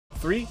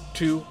3,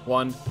 2,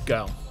 1,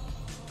 go.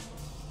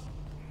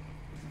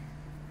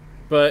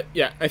 But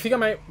yeah, I think I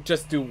might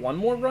just do one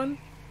more run,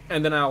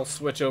 and then I'll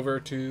switch over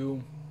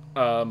to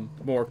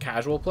more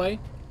casual play.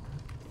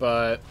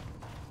 But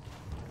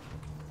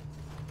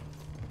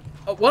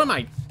what am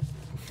I?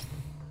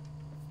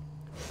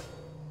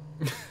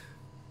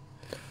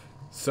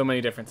 So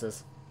many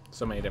differences.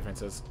 So many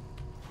differences.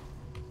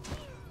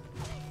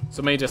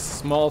 So many just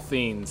small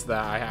things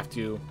that I have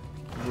to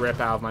rip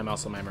out of my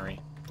muscle memory.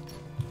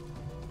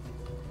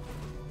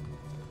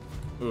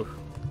 Ooh.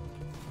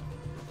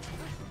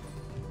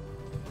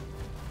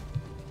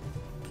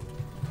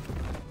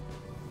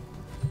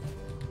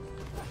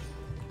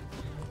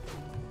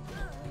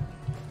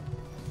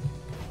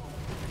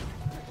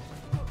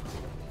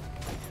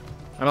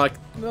 I'm like,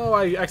 no,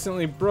 I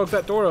accidentally broke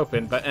that door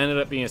open, but ended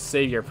up being a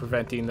savior,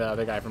 preventing the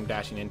other guy from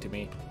dashing into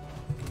me.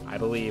 I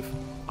believe.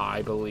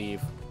 I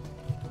believe.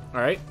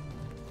 Alright.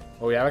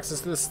 Well, we have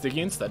access to the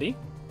sticky and steady.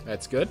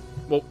 That's good.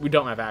 Well, we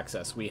don't have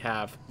access. We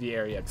have the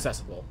area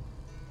accessible.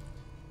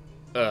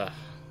 Ugh.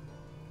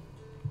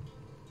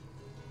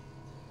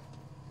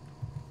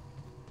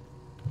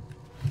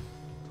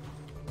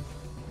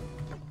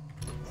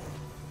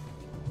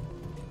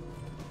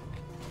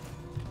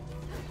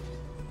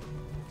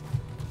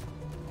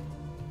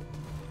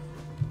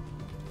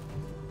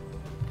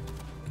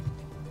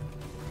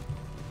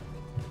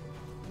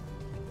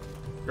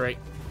 Great.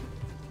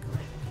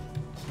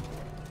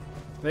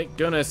 Thank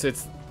goodness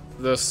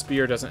the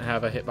spear doesn't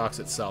have a hitbox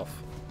itself.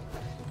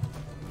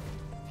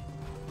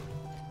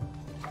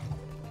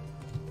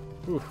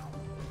 Whew.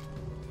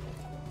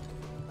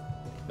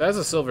 That's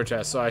a silver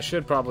chest, so I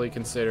should probably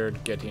consider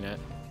getting it.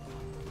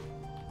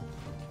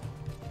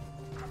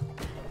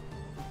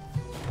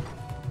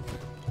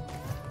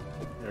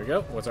 There we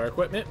go. What's our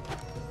equipment?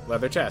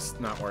 Leather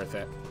chest. Not worth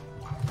it.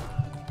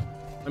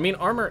 I mean,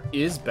 armor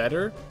is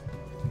better,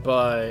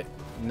 but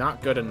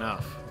not good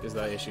enough is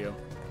the issue.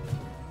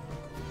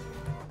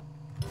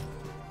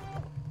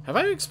 Have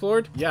I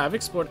explored? Yeah, I've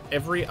explored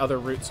every other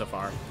route so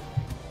far.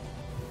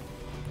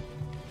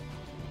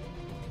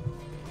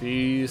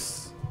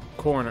 This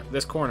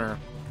corner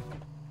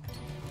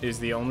is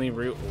the only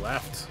route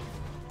left.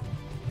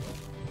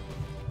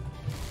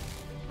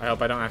 I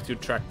hope I don't have to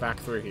trek back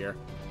through here.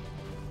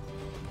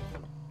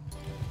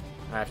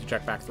 I have to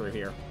trek back through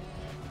here.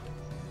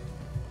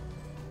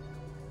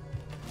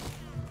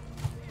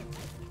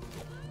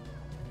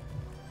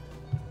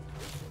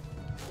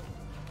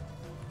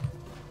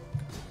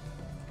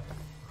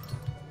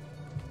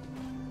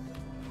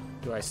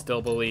 Do I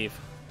still believe?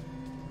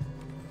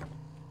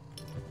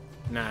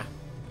 Nah.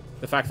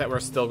 The fact that we're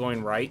still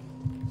going right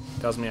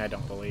tells me I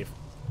don't believe.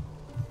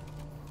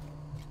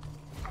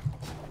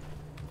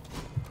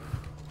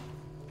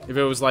 If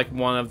it was like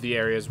one of the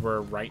areas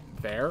were right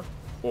there,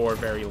 or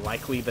very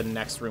likely the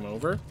next room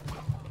over,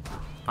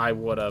 I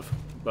would have,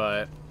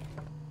 but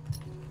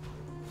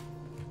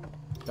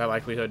that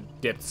likelihood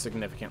dipped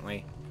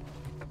significantly.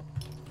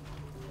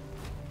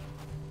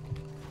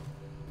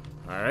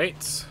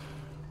 Alright.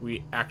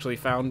 We actually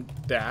found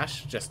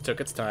Dash. Just took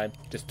its time.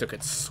 Just took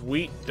its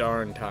sweet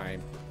darn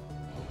time.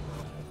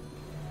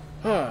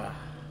 Huh.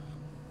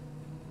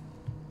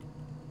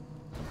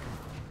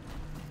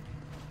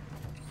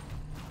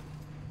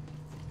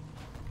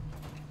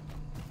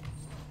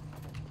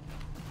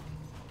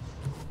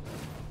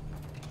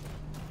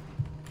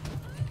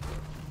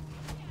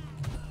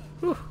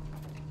 Whew.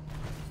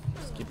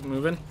 Just keep it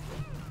moving.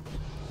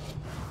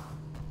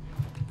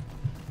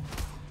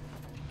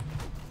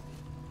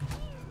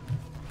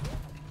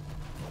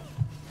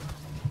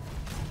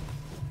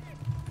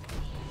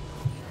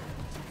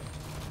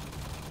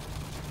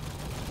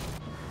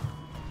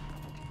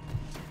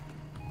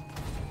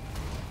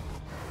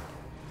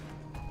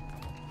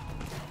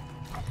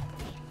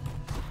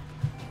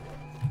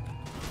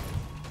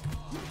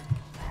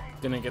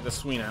 Didn't get the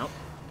swing out.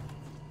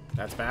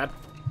 That's bad.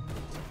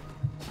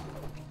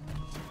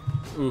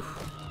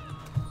 Oof.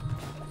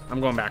 I'm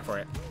going back for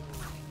it.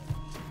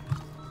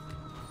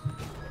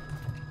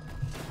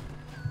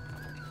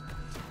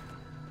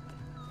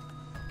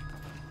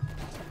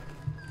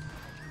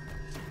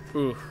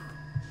 Oof.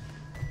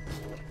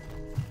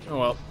 Oh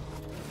well.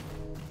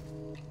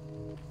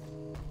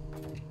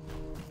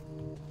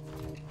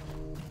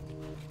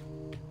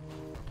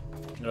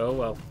 Oh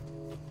well.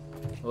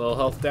 A little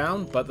health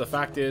down, but the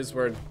fact is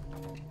we're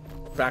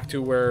back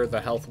to where the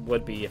health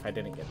would be if I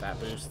didn't get that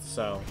boost,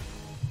 so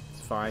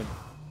it's fine.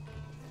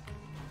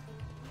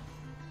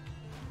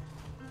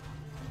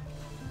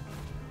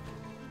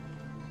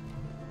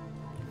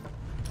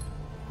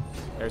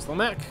 There's the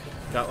mech.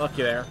 Got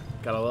lucky there.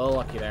 Got a little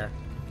lucky there.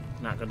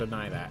 Not gonna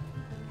deny that.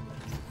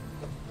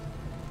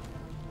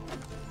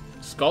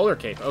 Scholar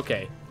Cape.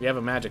 Okay, we have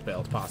a magic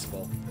build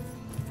possible.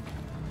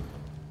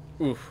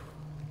 Oof.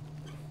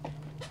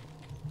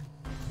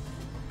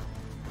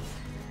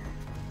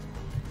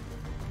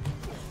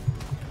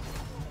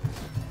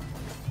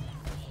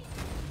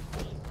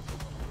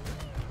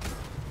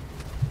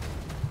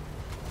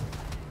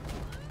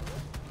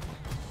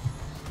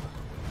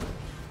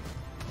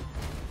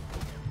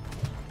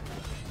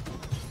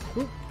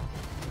 Oop.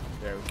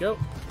 There we go.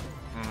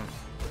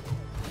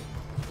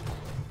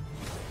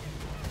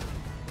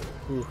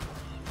 Ooh.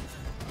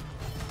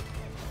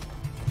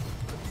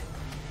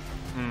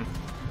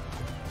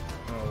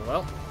 Oh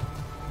well.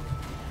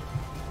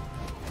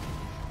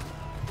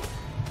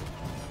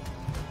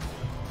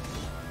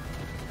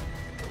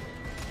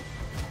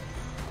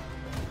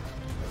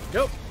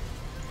 There we go.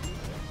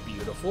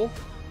 Beautiful.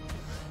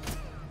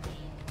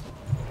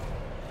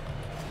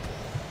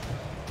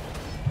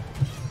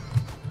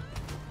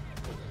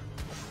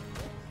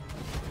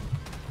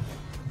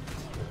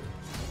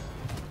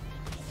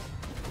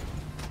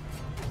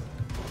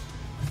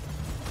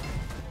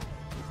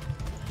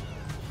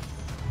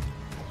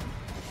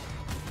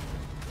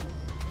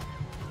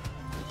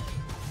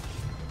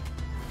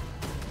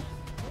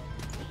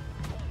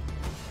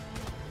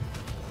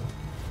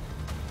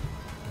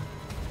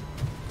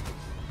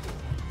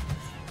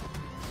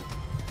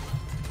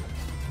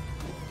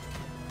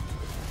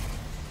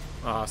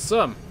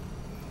 Awesome.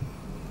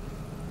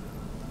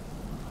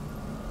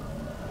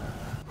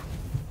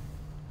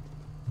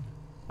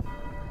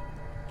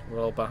 We're a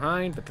little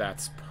behind, but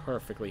that's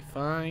perfectly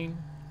fine.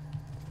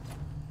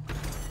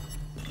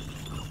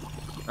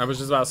 I was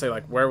just about to say,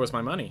 like, where was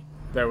my money?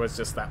 There was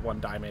just that one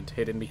diamond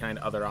hidden behind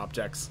other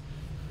objects.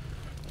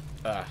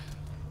 Oh.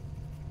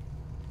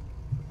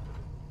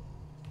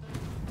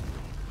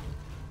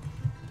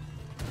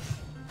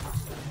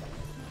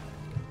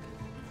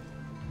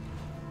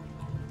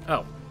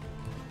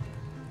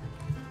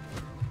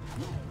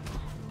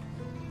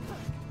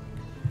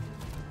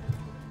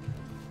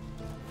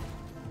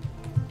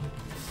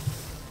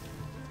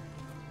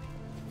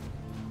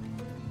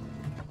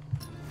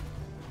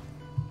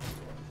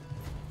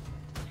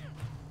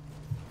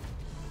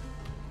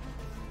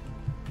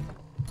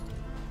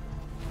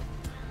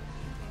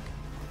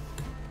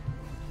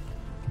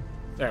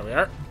 There we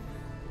are.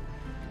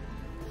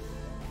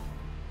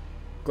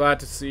 Glad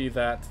to see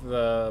that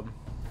the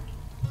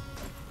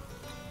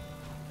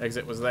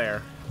exit was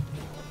there.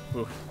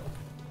 Oof.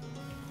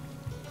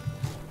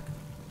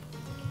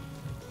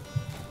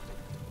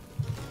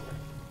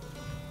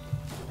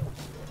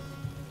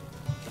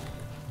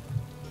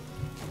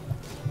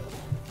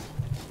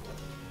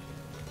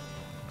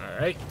 All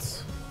right.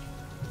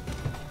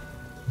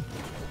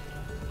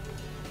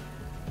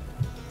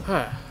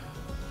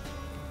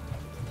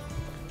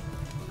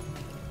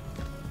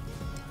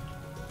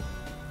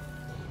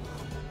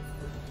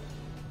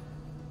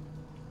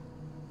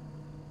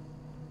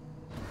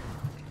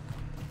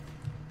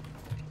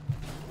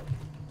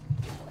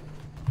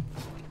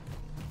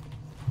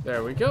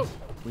 There we go.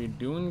 We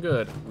doing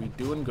good. We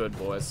doing good,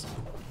 boys.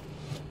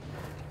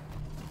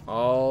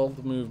 All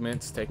the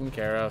movements taken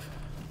care of.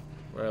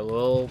 We're a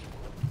little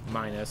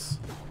minus.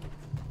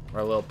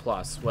 Or a little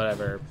plus.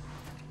 Whatever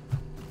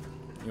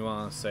you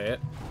want to say it.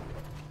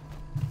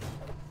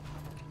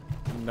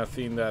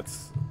 Nothing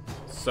that's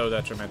so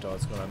detrimental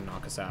it's going to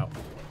knock us out.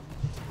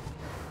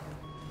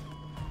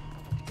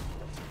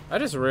 I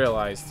just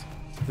realized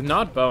the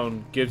gnawed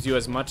bone gives you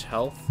as much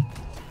health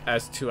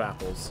as 2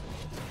 apples.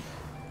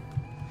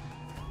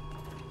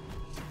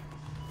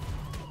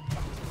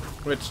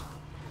 Which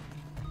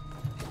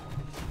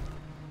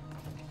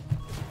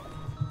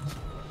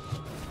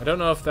I don't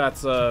know if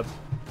that's a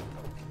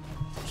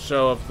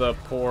show of the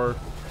poor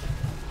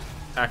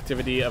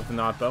activity of the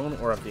gnawed bone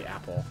or of the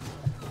apple.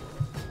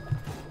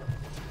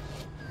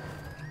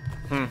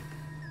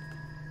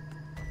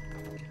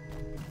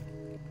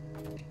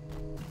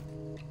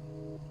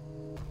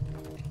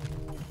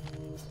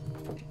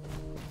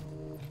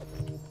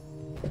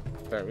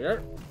 There we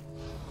are.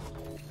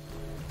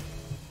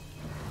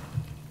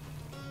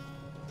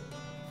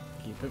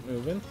 Keep it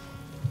moving.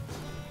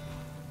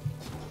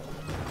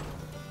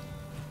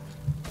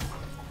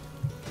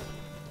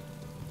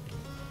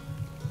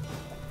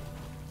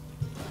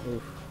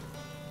 Oof.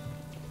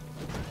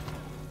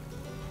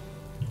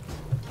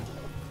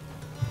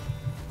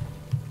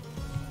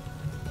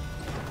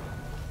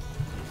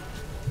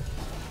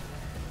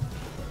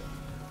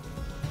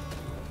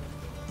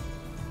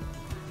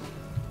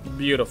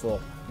 Beautiful.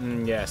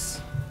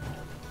 Yes.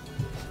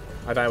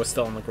 I thought I was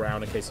still on the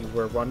ground in case you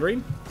were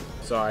wondering.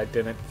 So I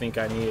didn't think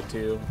I needed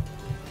to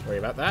worry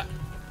about that.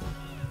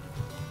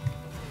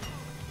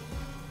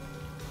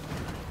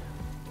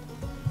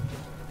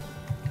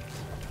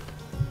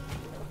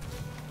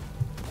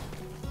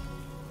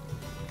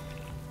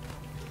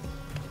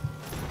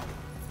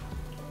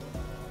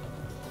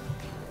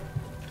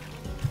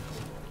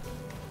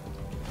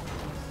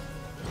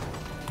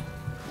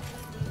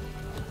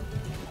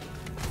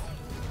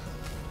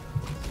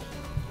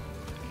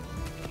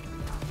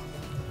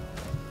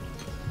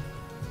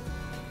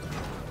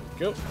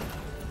 Go.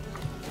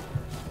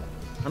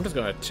 I'm just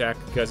gonna check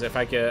because if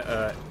I get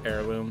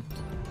heirloom,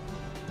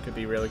 it could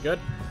be really good.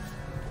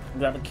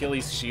 Grab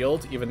Achilles'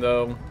 shield, even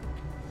though.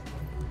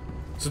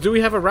 So do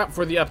we have a route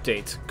for the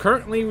update?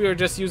 Currently, we are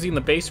just using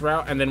the base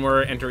route, and then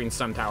we're entering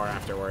Sun Tower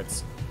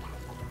afterwards.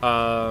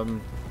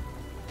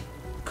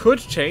 Could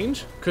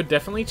change. Could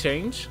definitely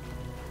change.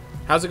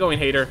 How's it going,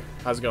 Hater?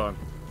 How's it going?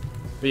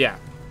 But yeah,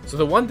 so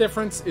the one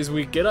difference is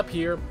we get up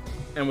here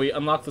and we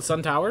unlock the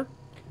Sun Tower,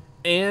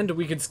 and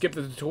we can skip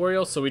the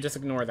tutorial, so we just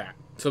ignore that.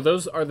 So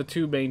those are the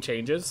two main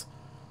changes.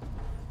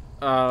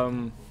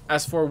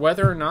 As for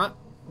whether or not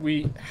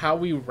how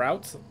we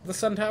route the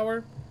Sun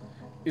Tower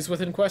is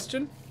within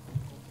question.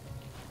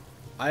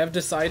 I have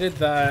decided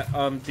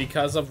that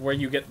because of where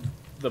you get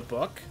the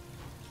book,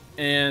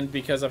 and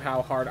because of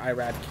how hard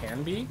IRAD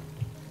can be,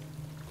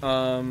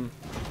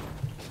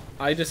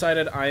 I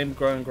decided I am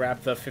going to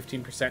grab the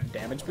 15%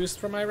 damage boost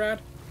from IRAD,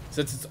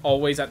 since it's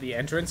always at the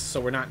entrance,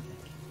 so we're not...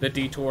 The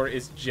detour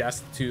is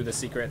just to the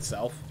secret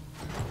itself.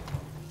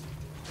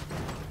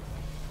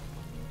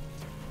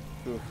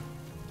 Oof.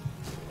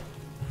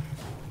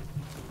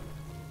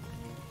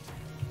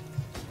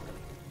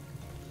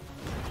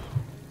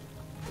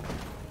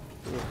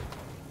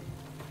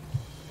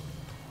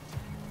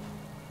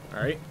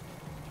 Alright.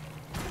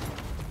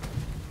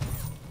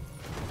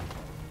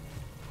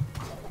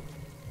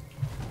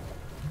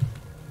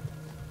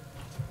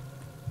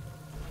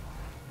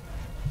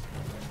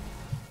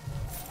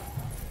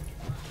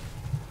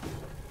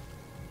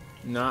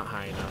 Not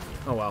high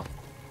enough. Oh well.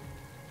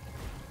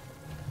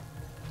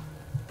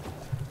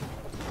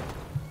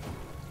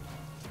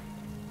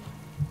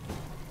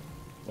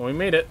 Well, we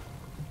made it.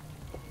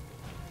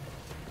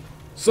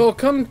 So I'll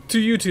come to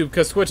YouTube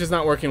because Twitch is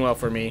not working well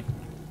for me.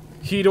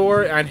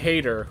 Hedor and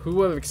Hater. Who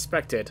would have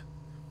expected?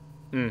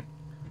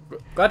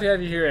 Glad to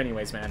have you here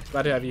anyways, man.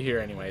 Glad to have you here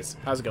anyways.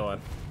 How's it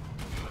going?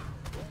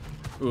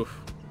 Oof.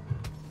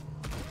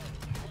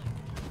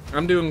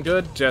 I'm doing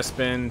good. Just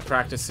been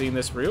practicing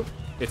this route.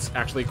 It's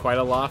actually quite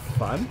a lot of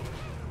fun.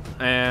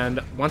 And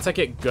once I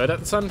get good at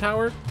the Sun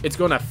Tower, it's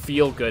going to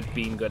feel good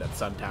being good at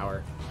Sun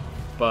Tower.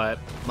 But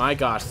my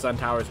gosh, Sun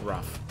Tower is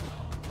rough.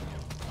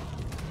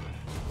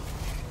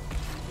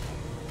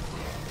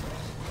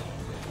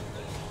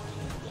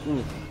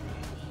 Ooh.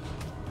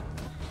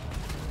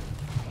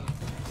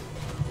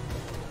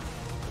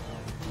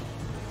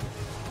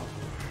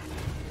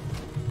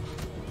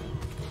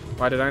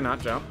 Why did I not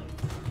jump?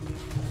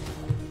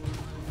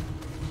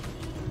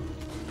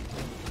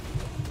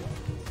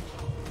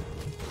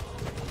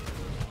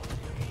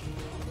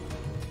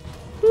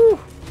 Whew.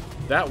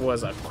 That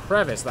was a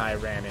crevice that I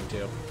ran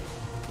into.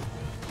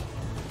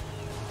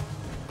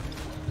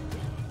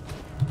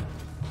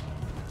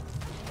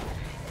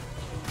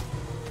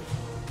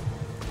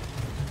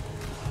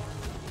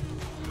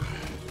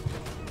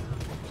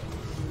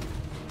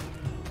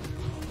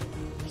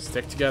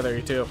 Stick together,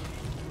 you two.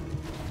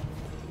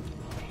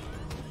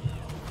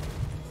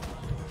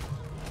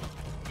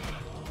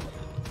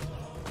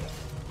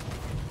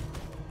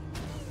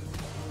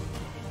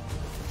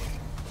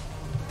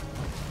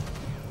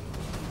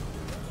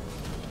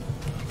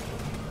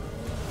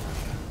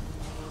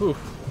 Whew.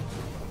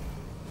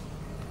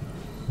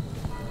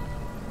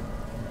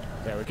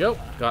 There we go.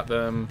 Got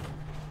them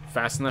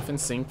fast enough in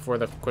sync for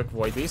the quick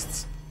void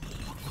beasts.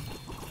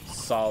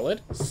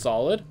 Solid,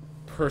 solid.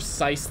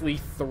 Precisely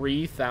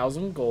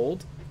 3,000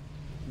 gold.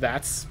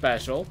 That's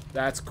special.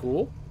 That's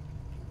cool.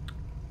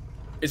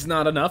 It's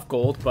not enough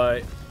gold,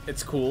 but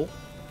it's cool.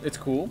 It's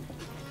cool.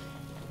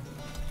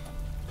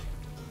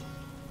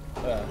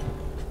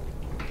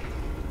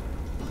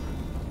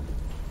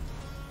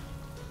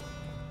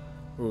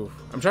 Oof.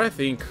 I'm trying to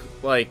think,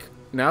 like,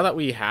 now that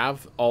we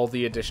have all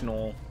the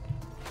additional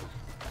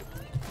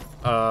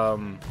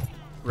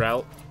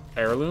route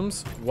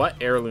heirlooms, what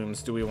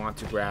heirlooms do we want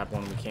to grab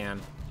when we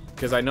can?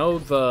 Because I know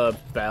the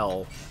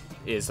bell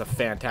is a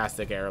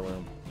fantastic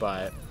heirloom,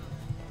 but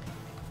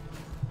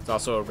it's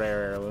also a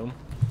rare heirloom.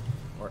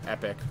 Or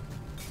epic.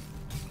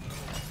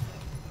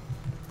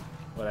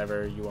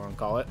 Whatever you want to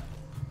call it.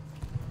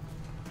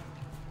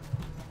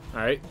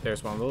 Alright,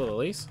 there's one of the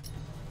lilies.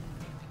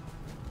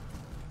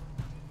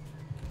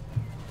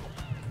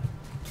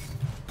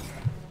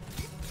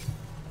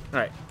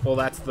 Alright, well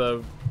that's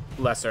the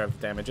lesser of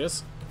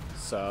damages,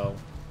 so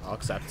I'll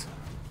accept.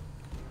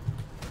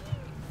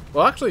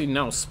 Well, actually,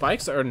 no.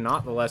 Spikes are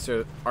not the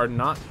lesser, are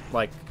not,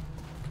 like...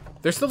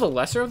 They're still the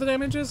lesser of the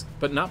damages,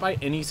 but not by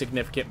any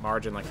significant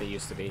margin like they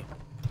used to be.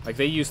 Like,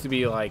 they used to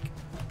be, like,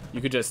 you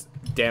could just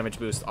damage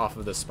boost off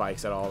of the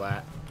spikes and all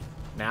that.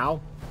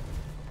 Now,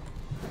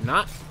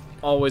 not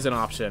always an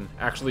option.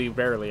 Actually,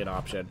 rarely an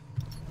option.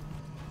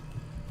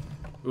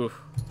 Oof.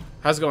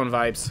 How's it going,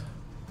 vibes?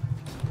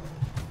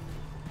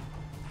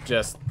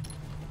 Just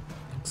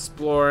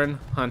exploring,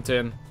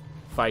 hunting,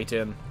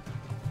 fighting.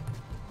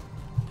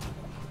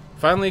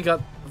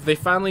 They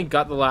finally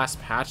got the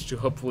last patch to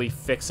hopefully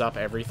fix up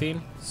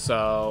everything,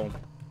 so...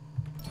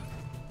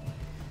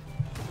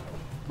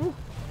 Whew.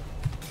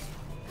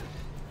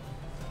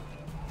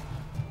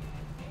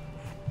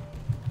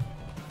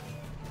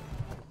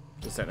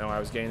 Just didn't know what I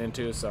was getting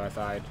into, so I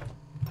thought I'd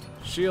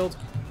shield.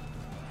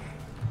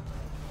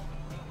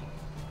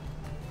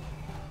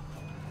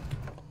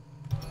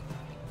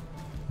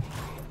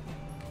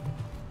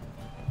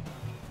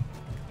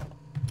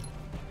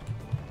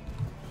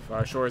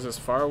 Far Shores is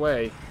far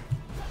away.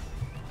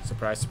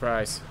 Surprise,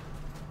 surprise.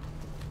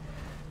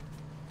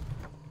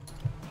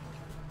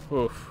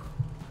 Oof.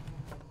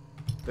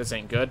 This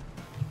ain't good.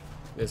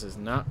 This is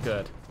not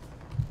good.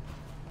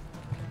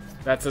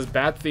 That says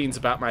bad things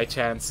about my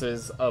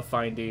chances of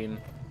finding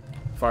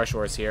Far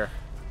Shores here.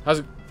 How's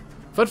it?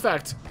 Fun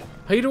fact,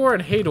 Hador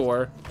and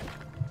Hador,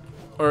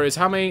 or is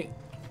how many...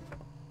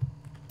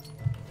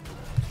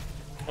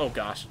 Oh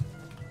gosh.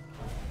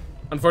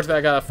 Unfortunately,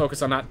 I gotta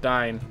focus on not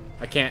dying.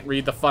 I can't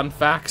read the fun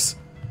facts.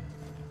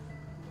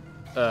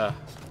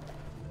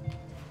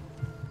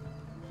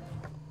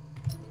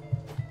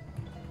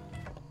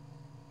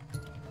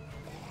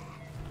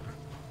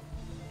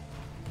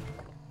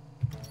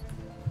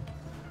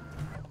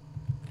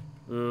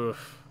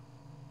 Oof.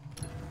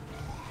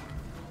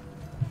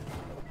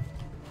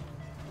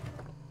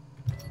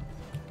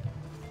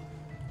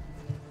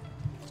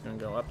 It's gonna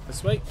go up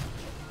this way.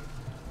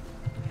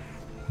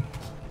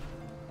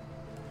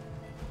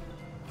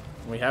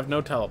 We have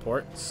no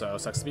teleport, so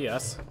sucks to be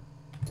us.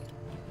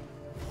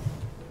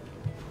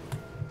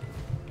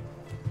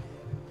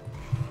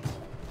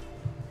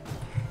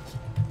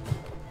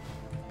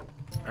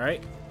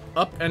 Alright,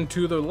 up and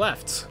to the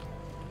left.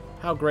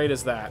 How great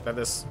is that? That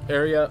this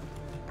area...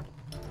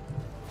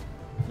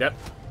 Yep.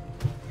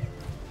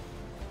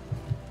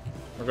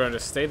 We're going to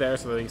stay there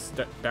so they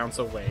bounce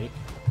away.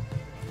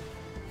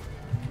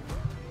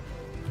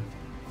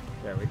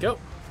 There we go.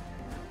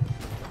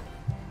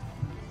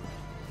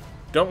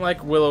 Don't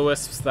like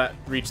will-o-wisps that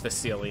reach the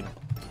ceiling.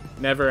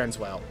 Never ends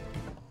well.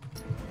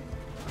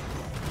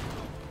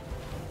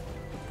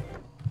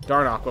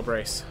 Darn Aqua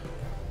Brace.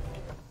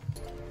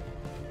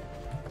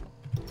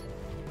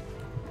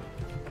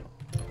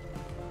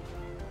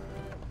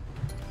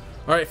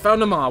 Alright,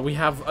 found them all. We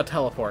have a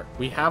teleport.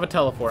 We have a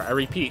teleport. I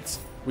repeat,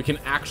 we can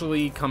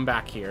actually come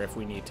back here if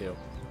we need to.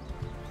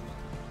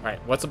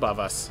 Alright, what's above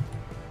us?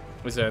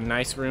 Is it a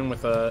nice room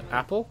with an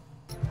apple?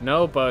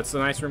 No, but it's a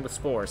nice room with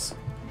spores.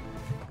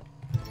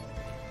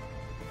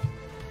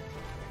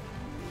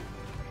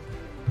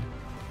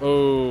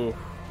 Oh.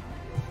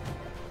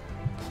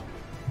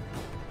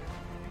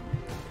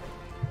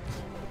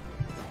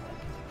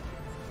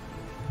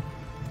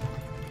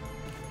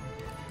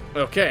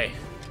 Okay.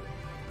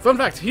 Fun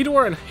fact,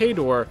 Hador and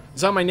Hador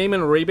is not my name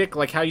in Arabic,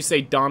 like how you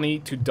say Donnie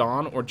to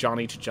Don or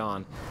Johnny to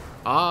John.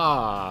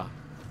 Ah.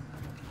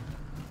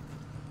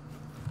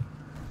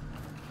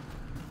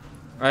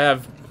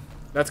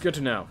 That's good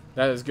to know.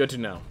 That is good to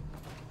know.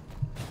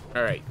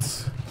 Alright.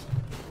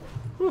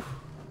 Whew.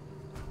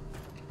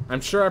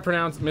 I'm sure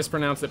I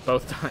mispronounced it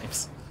both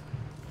times.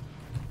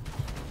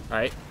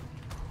 Alright.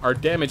 Our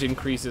damage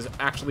increase is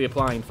actually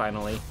applying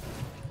finally.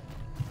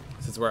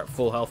 Since we're at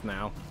full health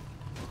now.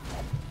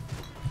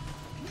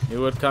 It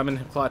would come in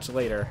clutch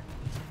later.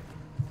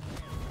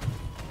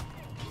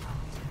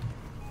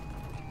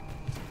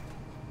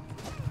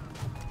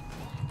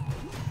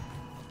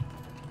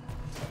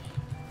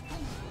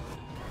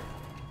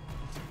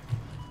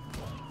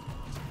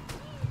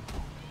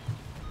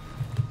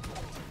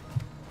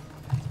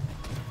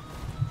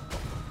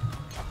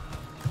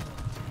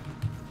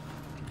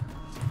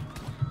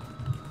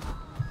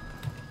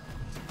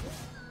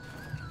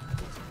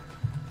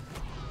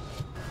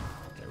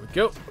 There we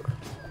go.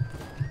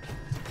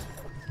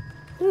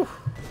 Whew.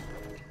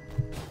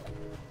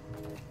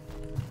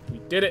 We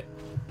did it.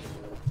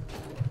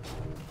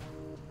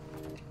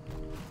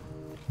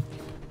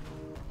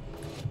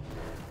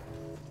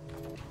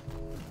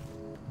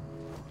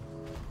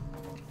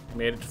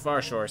 Made it to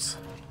Far Shores.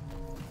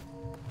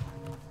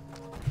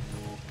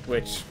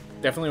 Which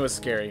definitely was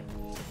scary.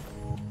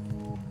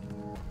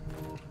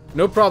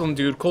 No problem,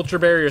 dude. Culture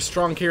barrier is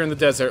strong here in the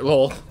desert,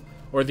 lol.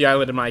 Or the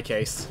island in my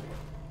case.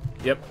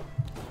 Yep.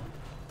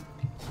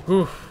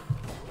 Whew.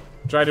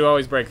 Try to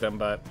always break them,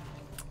 but...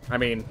 I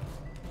mean...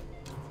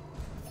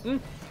 oh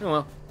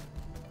well.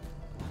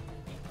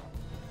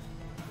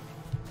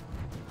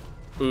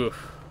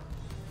 Oof.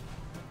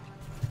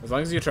 As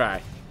long as you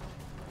try.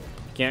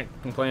 Can't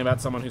complain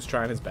about someone who's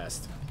trying his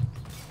best.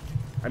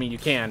 I mean, you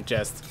can,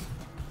 just...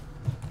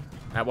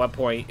 At what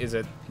point is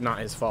it not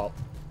his fault?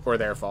 Or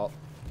their fault?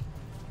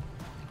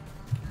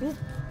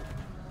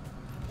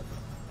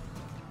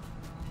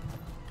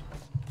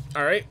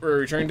 Alright,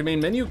 we're returning to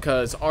main menu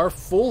because our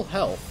full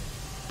health,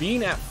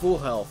 being at full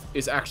health,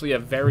 is actually a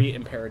very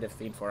imperative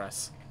thing for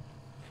us.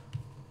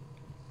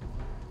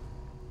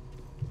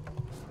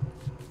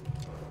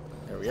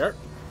 There we are.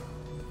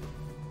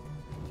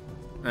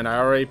 And I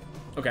already...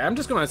 Okay, I'm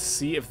just going to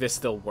see if this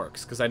still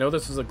works, because I know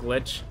this was a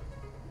glitch.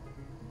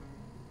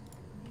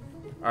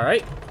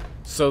 Alright,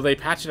 so they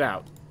patched it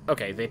out.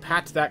 Okay, they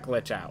patched that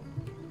glitch out.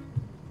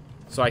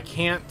 So I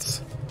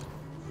can't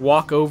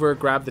walk over,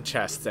 grab the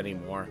chests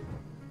anymore.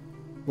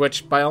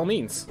 Which, by all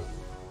means,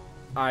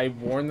 I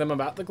warned them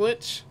about the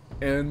glitch,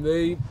 and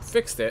they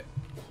fixed it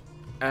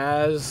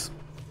as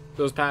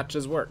those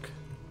patches work.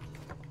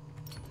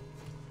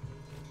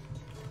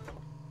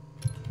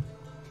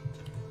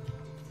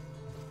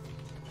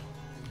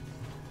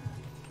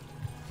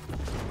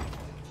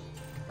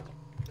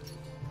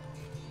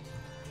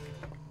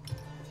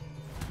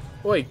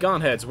 Oi,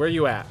 Gonheads, where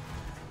you at?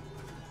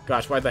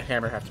 Gosh, why'd the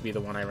hammer have to be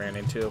the one I ran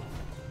into?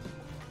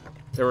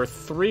 There were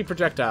 3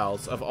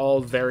 projectiles of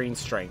all varying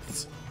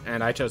strengths,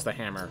 and I chose the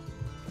hammer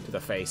to the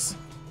face.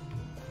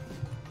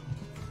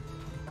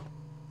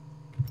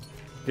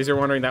 If you're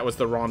wondering, that was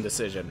the wrong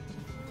decision.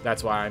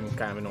 That's why I'm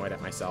kind of annoyed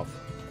at myself.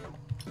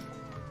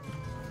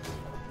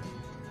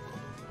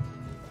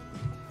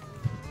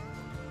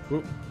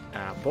 Ooh,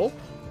 apple.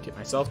 Get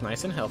myself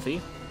nice and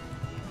healthy.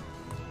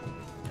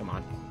 Come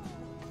on.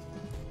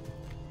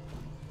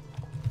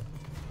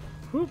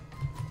 Whoop.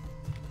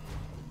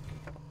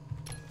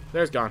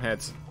 There's gone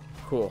heads.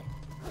 Cool.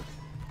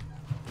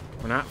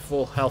 We're not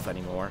full health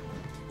anymore.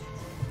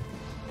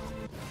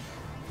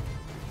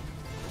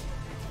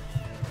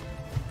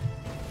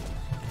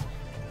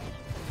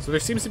 So there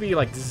seems to be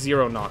like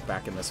 0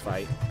 knockback in this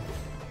fight.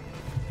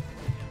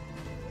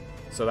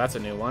 So that's a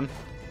new one.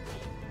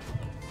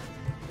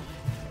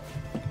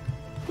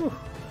 Whew.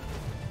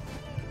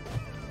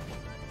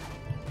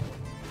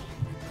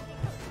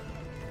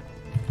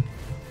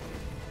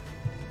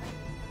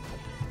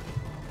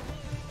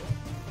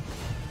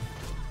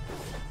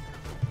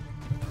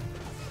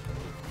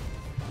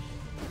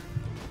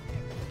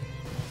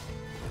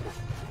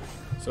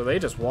 So they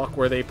just walk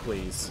where they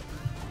please,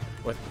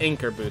 with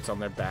anchor boots on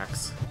their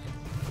backs.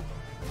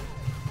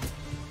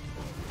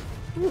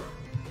 Whew.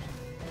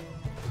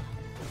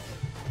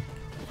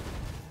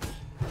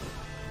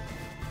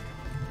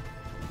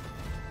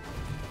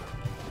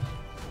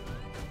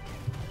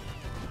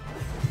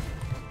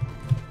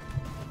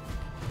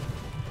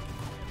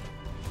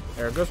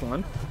 There goes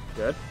one.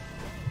 Good.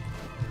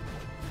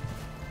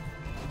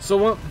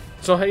 So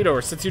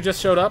Hador, since you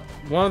just showed up,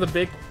 one of the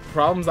big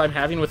problems I'm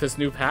having with this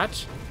new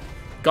patch,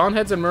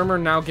 Gunheads and Murmur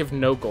now give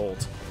no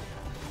gold.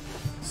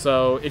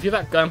 So, if you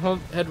thought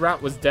Gunhead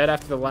route was dead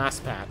after the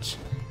last patch,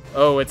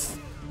 oh, it's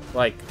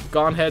like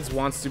Gunheads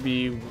wants to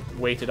be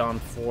waited on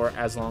for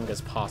as long as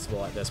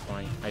possible at this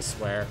point, I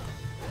swear.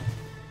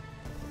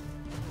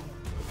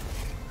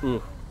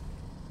 Ooh.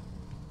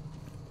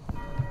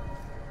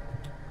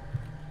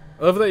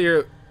 I love that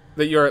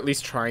you're at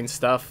least trying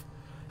stuff.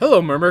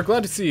 Hello, Murmur,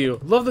 glad to see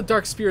you. Love the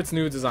Dark Spirit's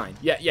new design.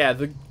 Yeah,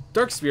 the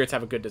Dark Spirits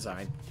have a good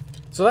design.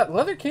 So that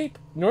leather cape,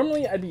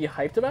 normally I'd be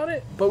hyped about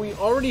it, but we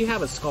already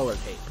have a Scholar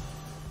cape.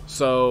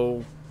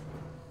 So,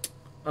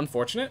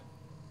 unfortunate.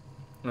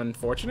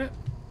 Unfortunate.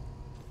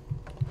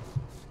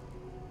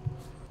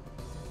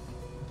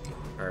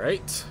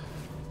 Alright.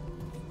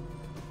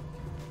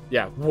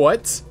 Yeah,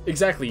 what?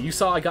 Exactly, you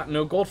saw I got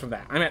no gold from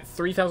that. I'm at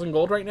 3,000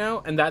 gold right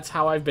now, and that's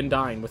how I've been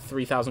dying with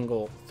 3,000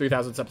 gold.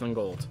 3,000 something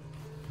gold.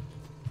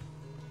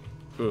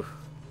 Ooh.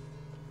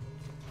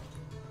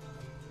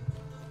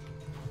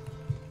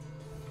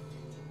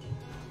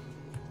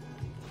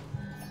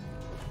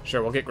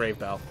 Sure, we'll get Grave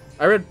Bell.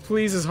 I read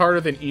please is harder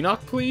than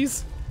Enoch,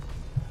 please?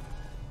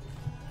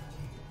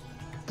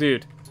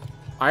 Dude,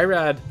 I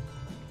read...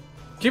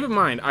 Keep in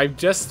mind, I'm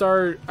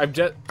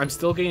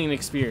still gaining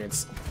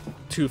experience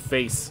to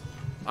face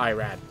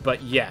Irad,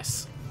 but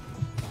yes.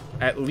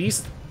 At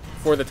least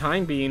for the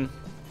time being,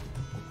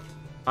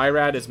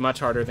 Irad is much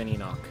harder than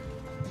Enoch.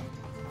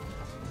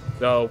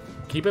 Though,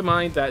 keep in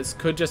mind that this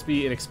could just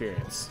be an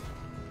experience.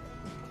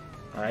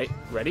 Alright,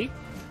 ready?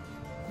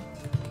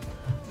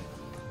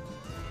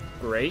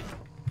 Great.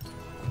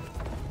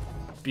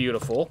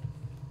 Beautiful.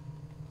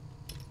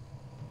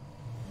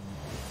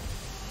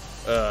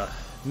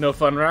 No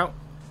fun route.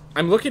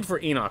 I'm looking for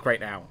Enoch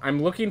right now.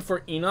 I'm looking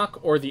for Enoch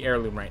or the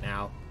heirloom right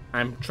now.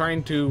 I'm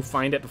trying to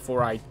find it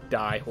before I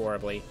die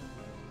horribly.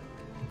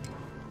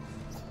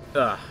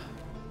 Ugh.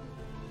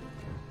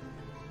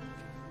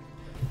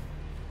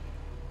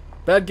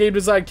 Bad game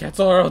design,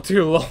 cancel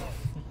RL2,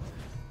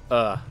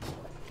 lol.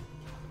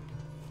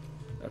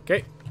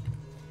 Okay.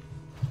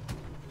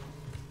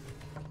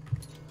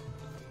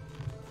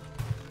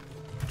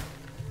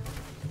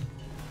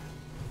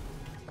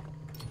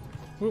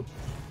 Whoop.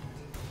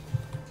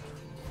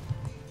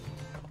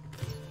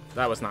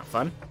 That was not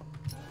fun.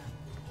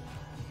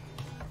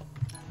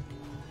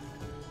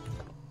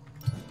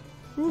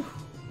 Whew.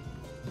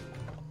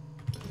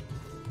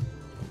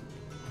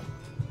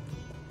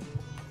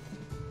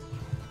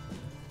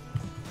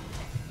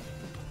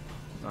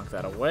 Knock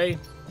that away.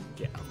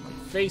 Get out of my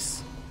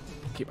face.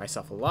 Keep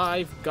myself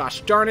alive.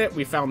 Gosh darn it,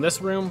 we found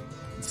this room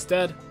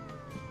instead.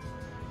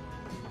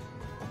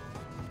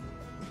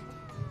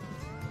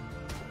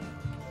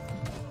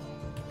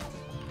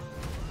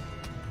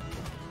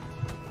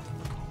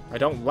 I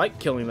don't like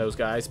killing those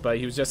guys, but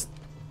he was just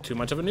too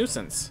much of a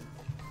nuisance.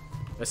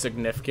 A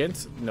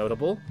significant,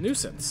 notable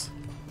nuisance.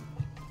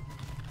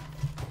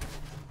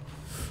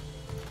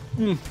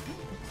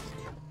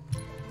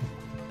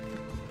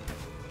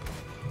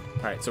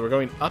 Alright, so we're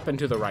going up and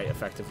to the right,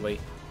 effectively.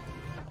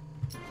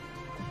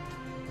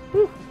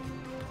 Whew.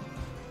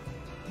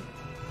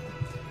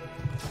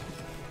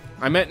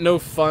 I meant no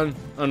fun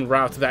on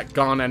route that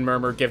Gon and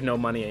Murmur give no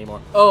money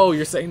anymore. Oh,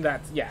 you're saying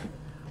that, yeah.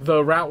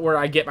 The route where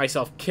I get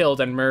myself killed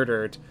and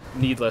murdered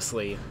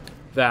needlessly,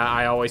 that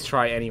I always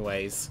try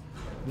anyways.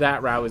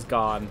 That route is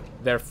gone,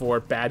 therefore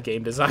bad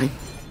game design.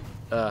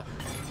 Who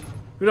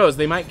knows,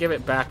 they might give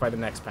it back by the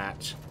next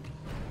patch.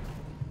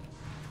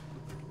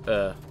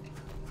 Oof.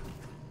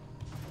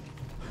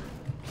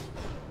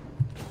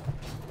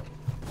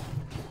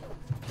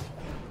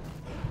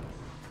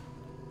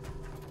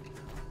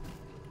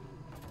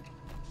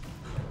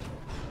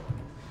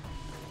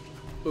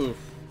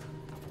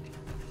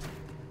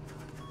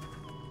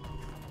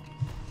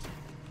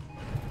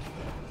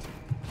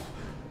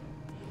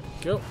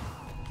 Go.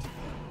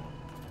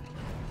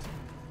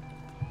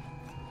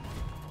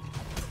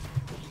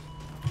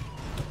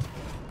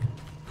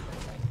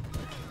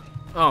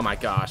 Oh my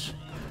gosh.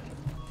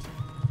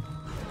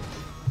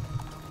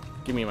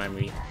 Give me my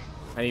meat.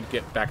 I need to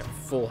get back at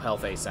full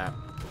health ASAP.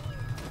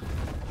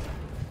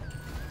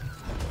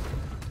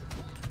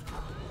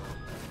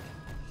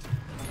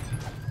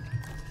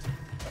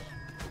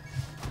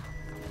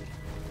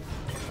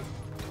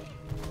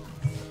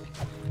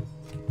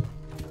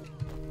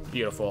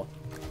 Beautiful.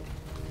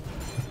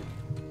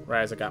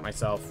 Right as I got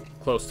myself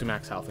close to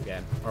max health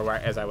again. Or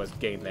right as I was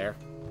gained there.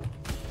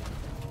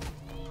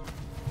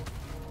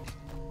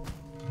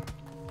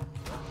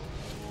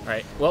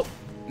 Alright, well,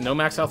 no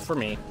max health for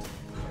me.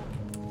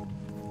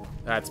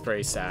 That's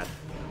pretty sad.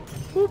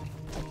 Whoop.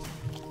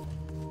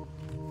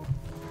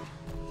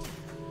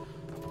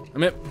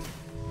 I'm it.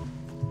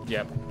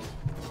 Yep.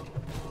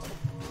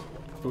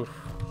 Oof.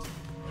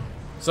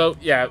 So,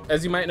 yeah,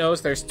 as you might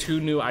notice, there's 2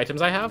 new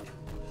items I have.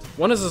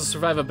 One is a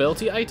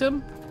survivability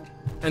item,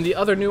 and the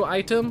other new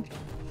item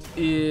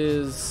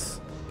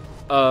is,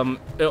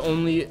 it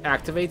only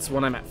activates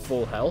when I'm at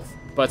full health,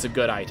 but it's a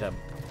good item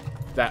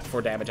that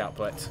for damage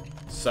output.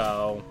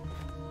 So,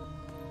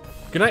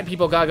 good night,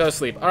 people. Gotta go to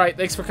sleep. All right,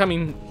 thanks for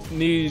coming,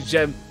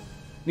 Nijem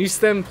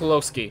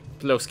Poloski.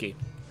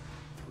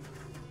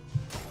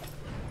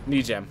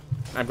 Nijem.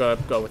 I'm gonna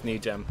go with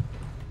Nijem.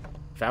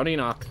 Found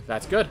Enoch.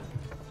 That's good.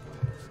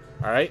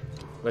 All right,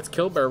 let's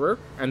kill Berber,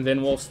 and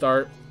then we'll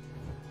start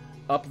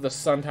up the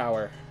sun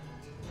tower.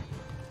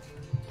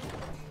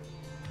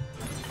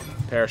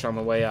 Perish on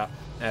the way up,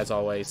 as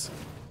always.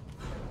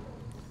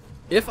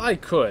 If I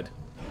can,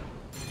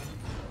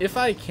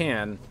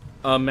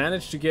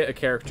 manage to get a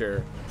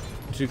character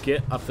to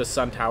get up the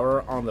sun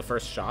tower on the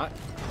first shot,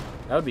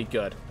 that would be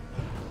good.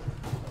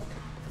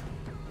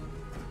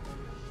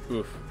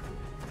 Oof.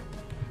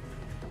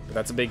 But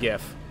that's a big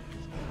if.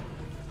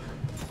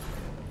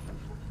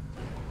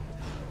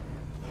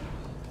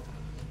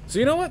 So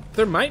you know what?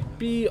 There might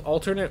be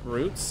alternate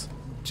routes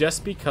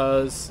just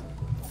because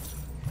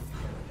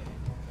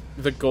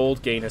the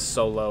gold gain is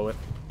so low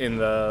in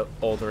the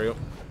old route.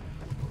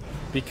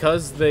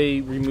 Because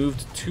they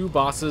removed 2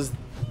 bosses,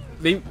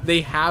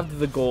 they halved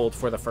the gold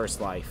for the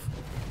first life.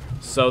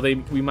 So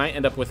we might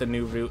end up with a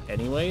new route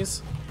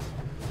anyways,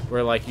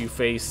 where like you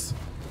face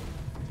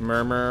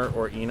Murmur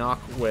or Enoch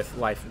with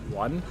life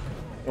 1,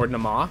 or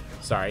Nama,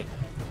 sorry.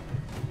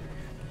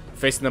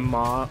 Face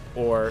Nama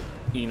or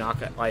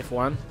Enoch at life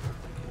 1,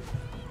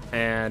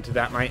 and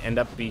that might end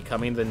up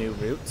becoming the new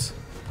routes.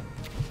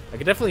 I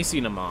could definitely see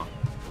Nama.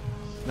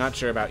 Not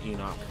sure about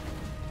Enoch.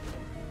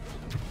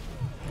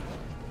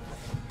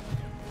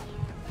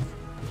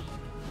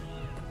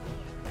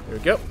 There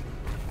we go.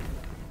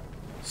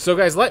 So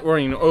guys, light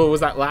warning. Oh,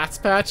 was that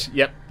last patch?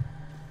 Yep.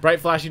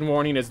 Bright flashing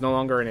warning is no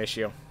longer an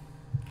issue.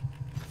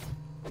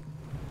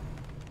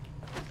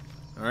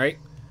 Alright.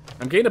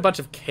 I'm getting a bunch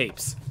of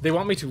capes. They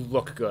want me to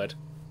look good.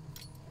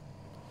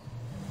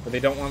 But they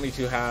don't want me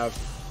to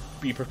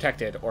be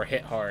protected or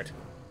hit hard.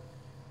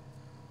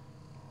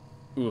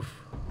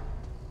 Oof.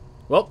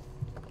 Well,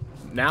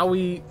 now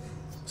we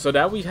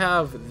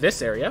have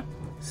this area.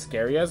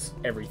 Scary as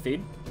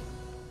everything.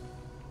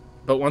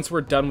 But once we're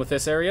done with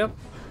this area,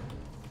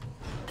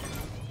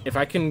 if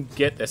I can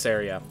get this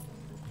area,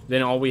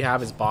 then all we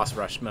have is boss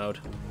rush mode.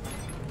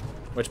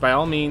 Which by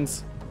all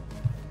means...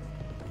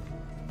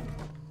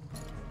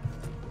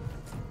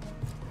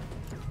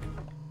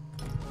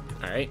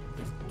 Alright,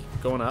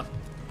 going up.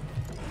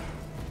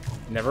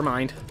 Never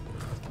mind.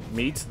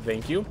 Meat,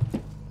 thank you.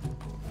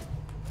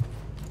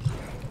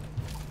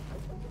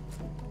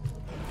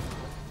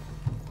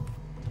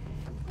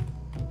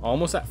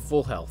 Almost at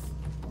full health.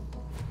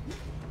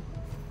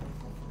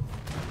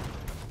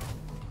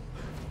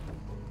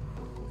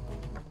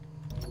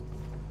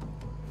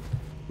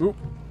 Oop.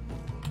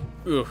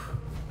 Oof.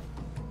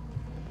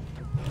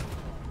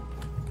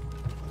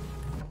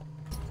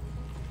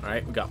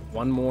 Alright, we got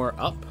one more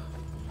up.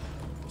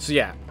 So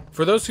yeah,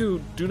 for those who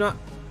do not...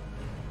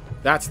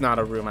 That's not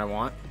a room I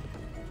want.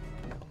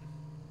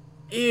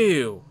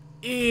 Ew.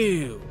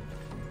 Ew.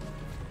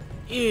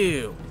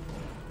 Ew.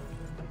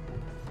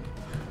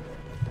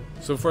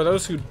 So for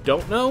those who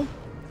don't know,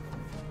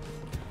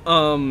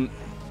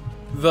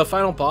 the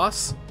final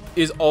boss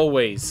is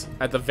always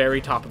at the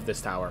very top of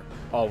this tower.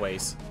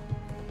 Always.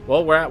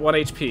 Well, we're at 1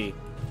 HP.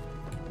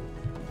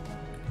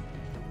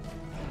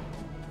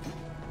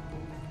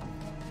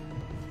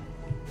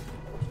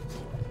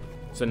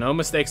 So no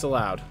mistakes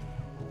allowed.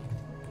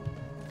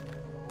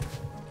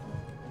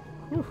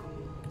 Whew.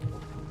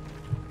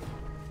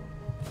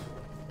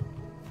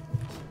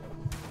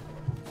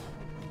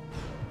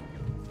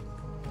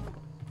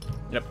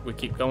 Yep, we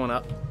keep going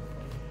up.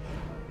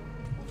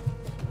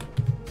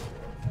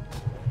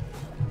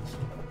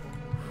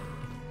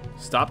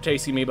 Stop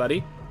chasing me,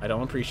 buddy. I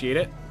don't appreciate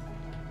it.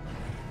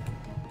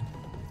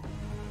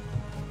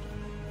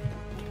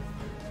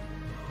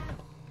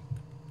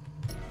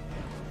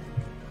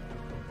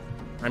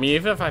 I mean,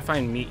 even if I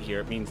find meat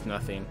here, it means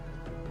nothing.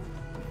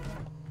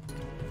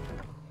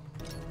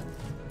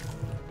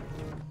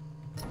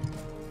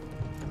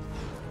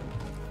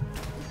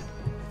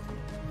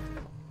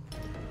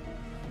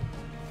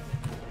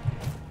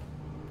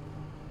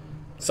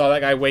 Saw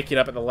that guy waking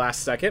up at the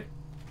last second,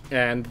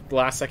 and the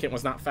last second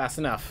was not fast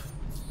enough.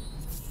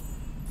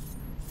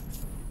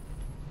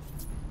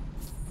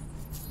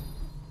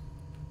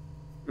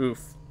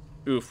 Oof.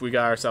 Oof, we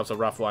got ourselves a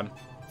rough one.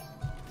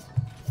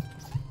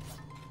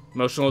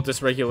 Emotional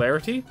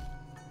dysregularity?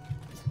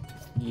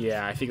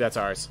 Yeah, I think that's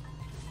ours.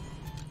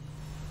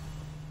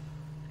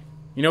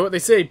 You know what they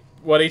say,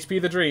 what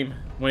HP the dream?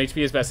 1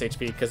 HP is best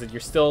HP, because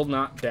you're still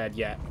not dead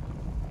yet.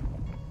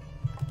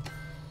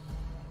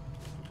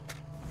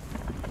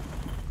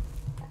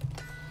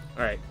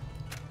 Alright.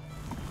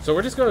 So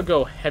we're just going to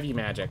go heavy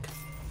magic.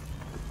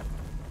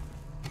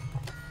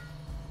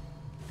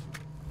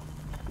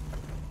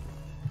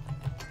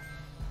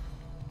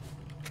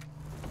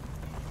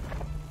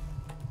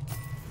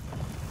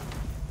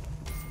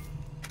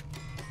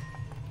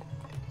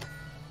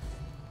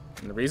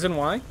 And the reason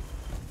why?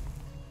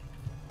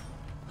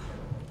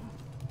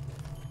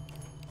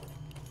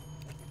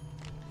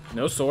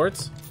 No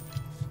swords,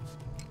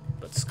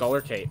 but skull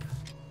or cape.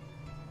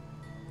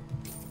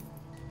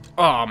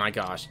 Oh my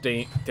gosh,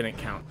 didn't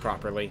count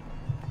properly.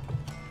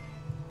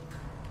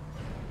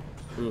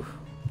 Ooh.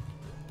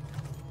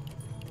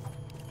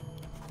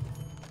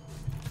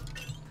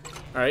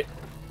 Alright.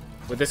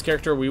 With this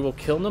character, we will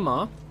kill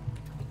Nama.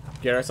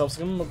 Get ourselves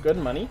some good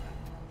money.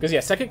 Because,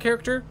 yeah, second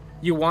character,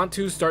 you want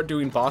to start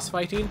doing boss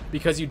fighting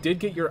because you did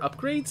get your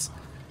upgrades.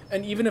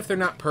 And even if they're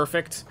not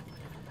perfect,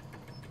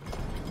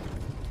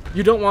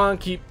 you don't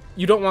want to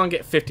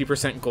get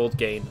 50% gold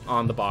gain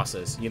on the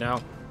bosses, you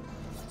know?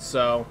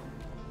 So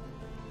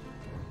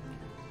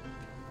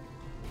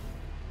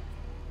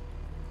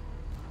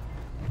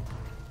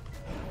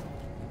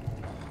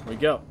here we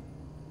go.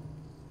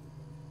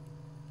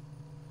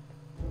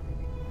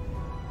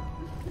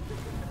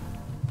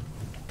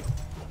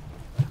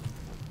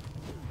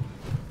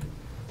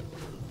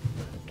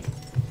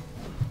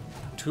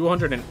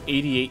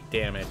 $288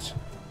 damage.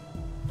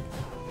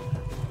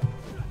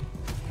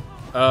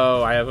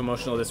 Oh, I have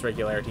emotional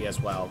dysregularity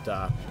as well.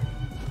 Duh.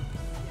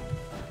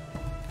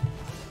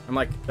 I'm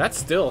like, that's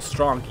still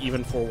strong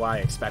even for what I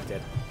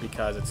expected,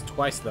 because it's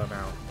twice the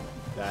amount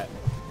that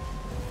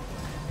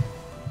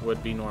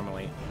would be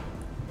normally.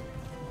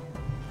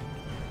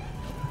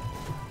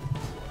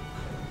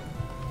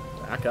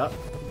 Back up.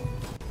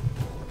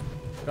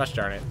 Gosh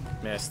darn it.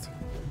 Missed.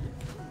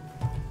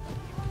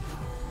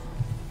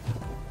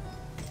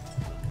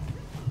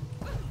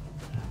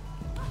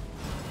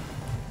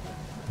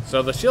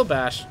 So the shield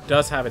bash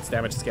does have its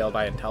damage scaled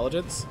by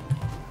intelligence,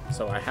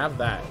 so I have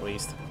that at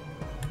least.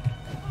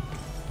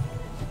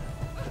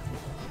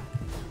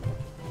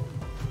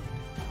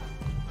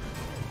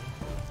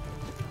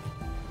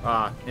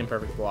 Ah,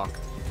 imperfect block.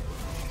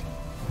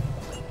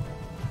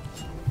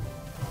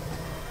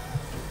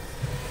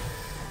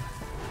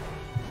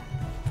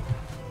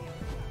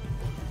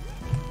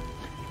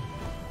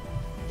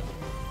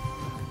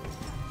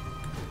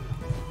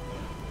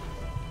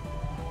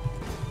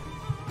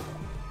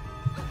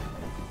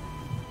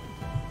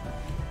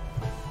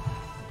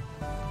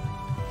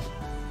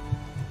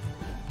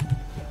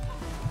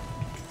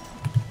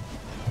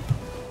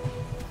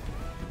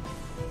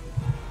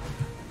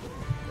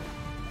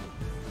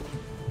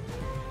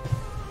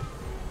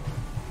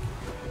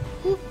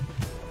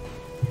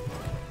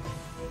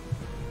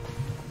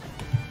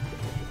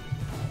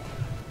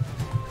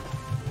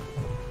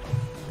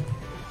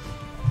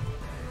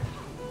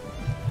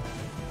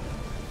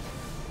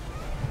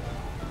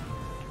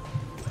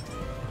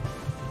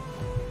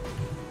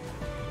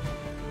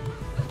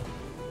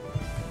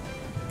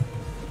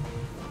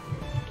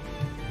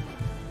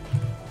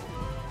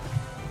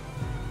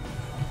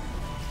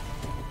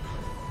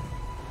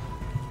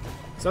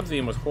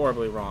 Something was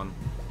horribly wrong.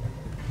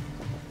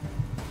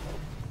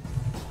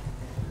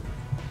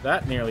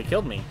 That nearly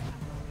killed me.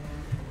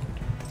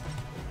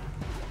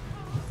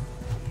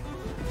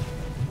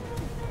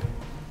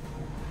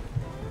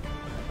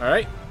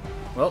 Alright.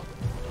 Well,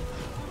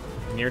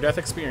 near-death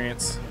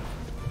experience.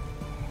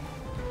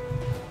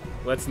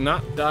 Let's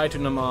not die to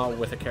Nama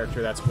with a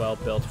character that's well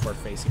built for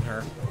facing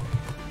her.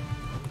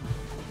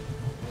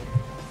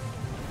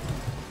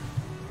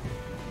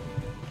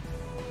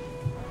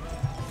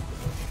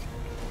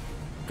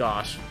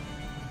 Gosh.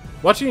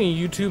 Watching a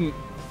YouTube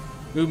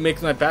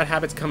makes my bad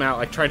habits come out,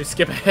 like try to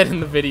skip ahead in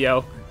the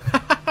video.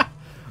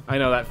 I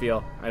know that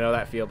feel. I know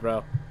that feel,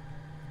 bro.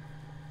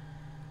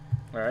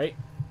 Alright.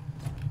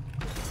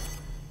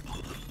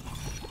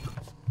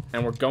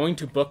 And we're going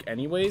to book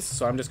anyways,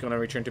 so I'm just going to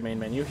return to main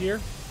menu here.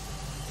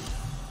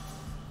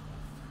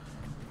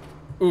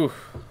 Ooh.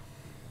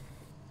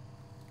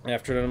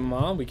 After the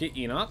mom, we get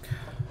Enoch.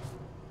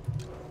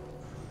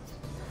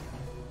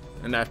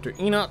 And after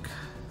Enoch,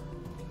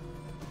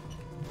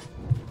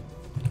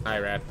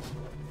 Irad.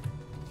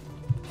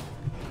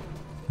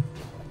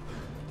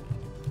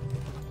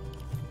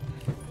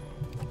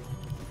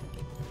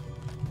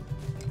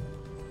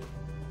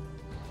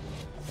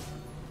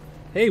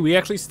 Hey, we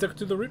actually stuck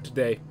to the route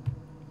today.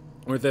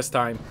 Or this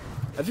time.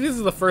 I think this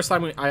is the first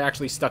time I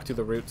actually stuck to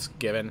the routes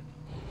given.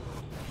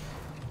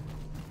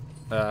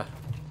 Kind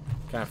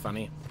of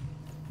funny.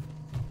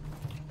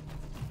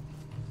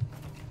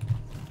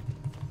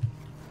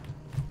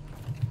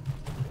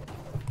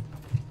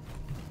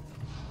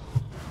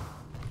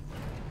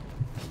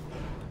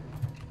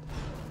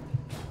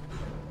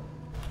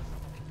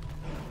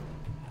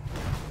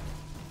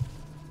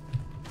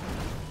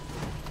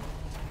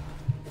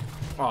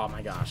 Oh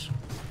my gosh.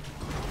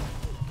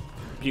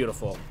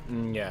 Beautiful.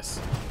 Yes.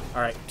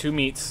 Alright, 2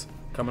 meats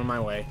coming my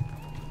way.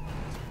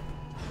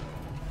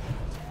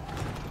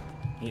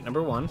 Meat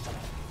number 1.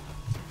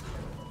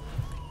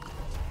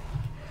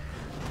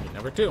 Meat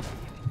number 2.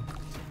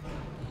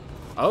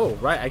 Oh,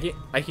 right.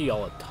 I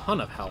heal a ton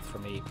of health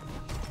from meat.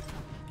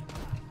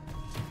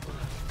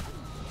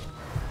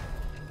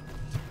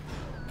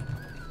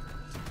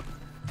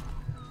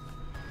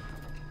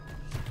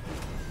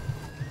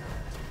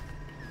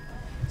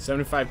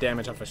 $75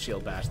 damage off a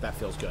shield bash. That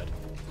feels good.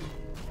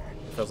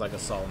 Feels like a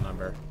solid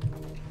number.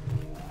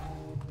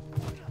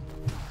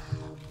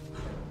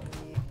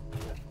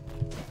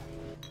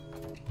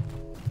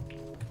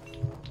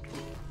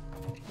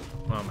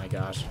 Oh my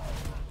gosh.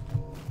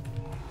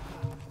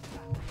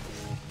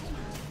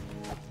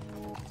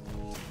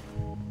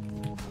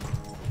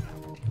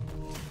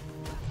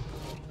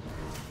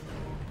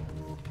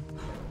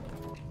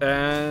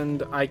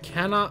 And I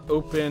cannot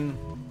open...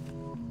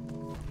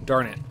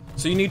 Darn it.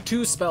 So you need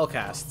 2 spell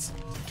casts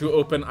to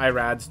open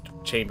Irad's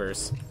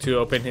chambers, to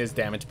open his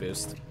damage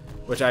boost,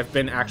 which I've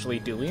been actually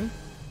doing.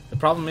 The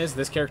problem is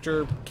this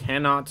character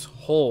cannot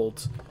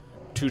hold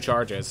 2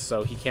 charges,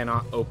 so he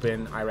cannot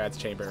open Irad's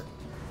chamber.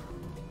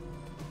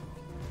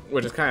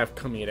 Which is kind of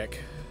comedic.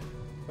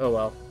 Oh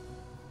well.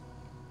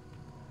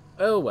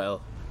 Oh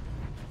well.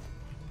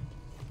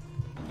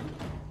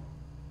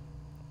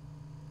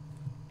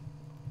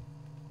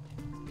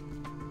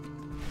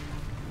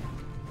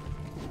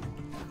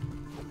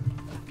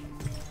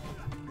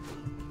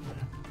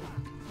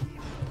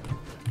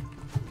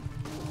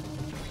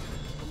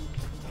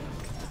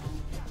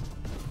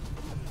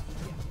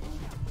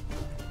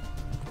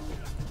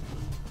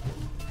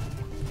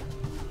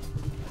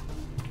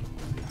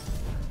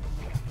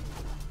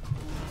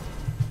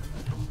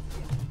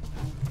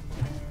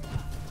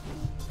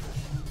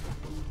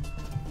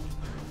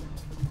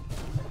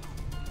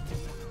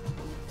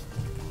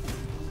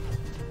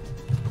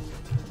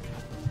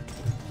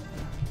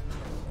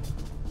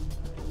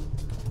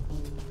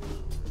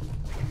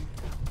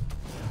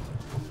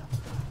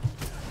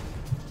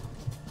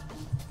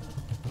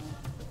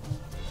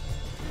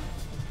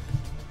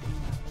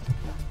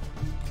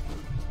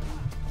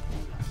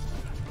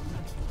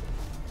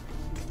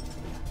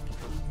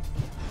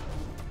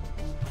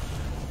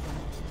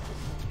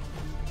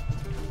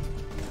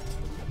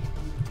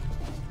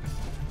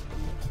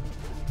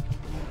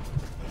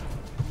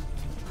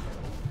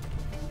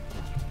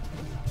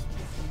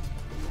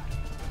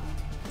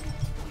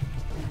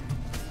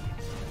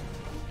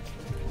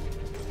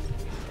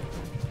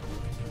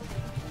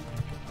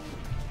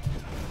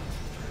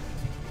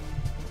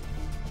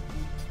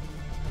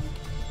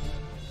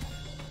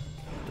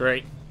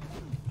 Great.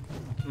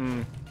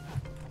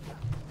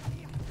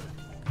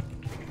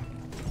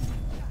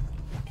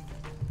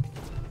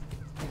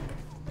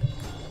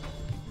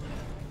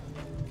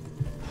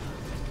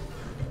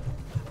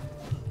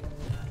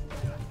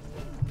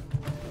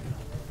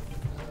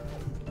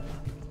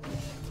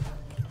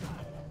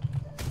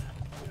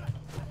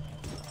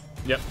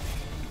 Yep.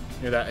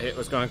 Knew that hit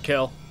was gonna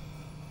kill.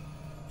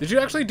 Did you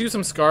actually do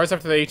some scars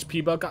after the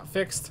HP bug got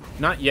fixed?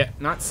 Not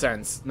yet. Not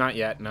since. Not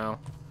yet, no.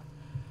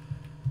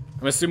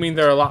 I'm assuming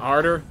they're a lot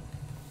harder.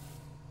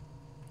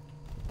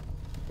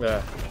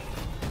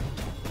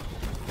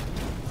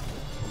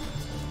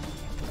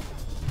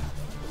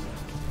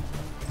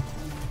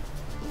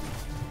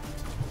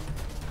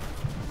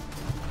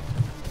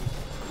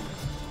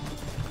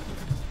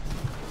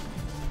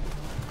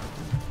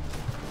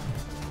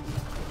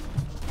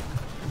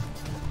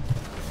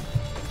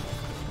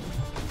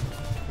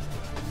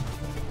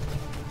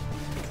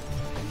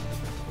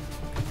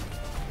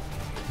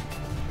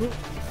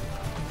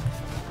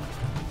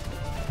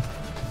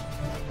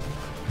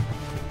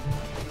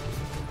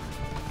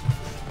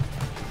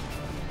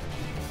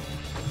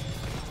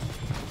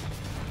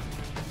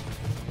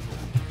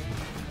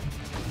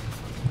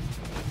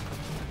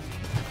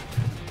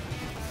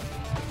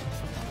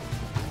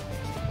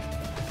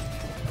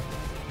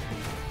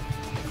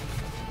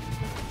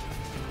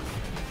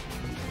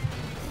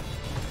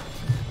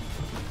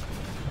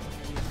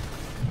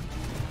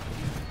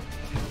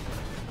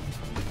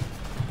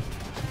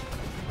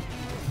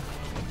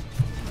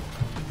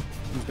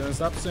 Gonna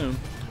stop soon.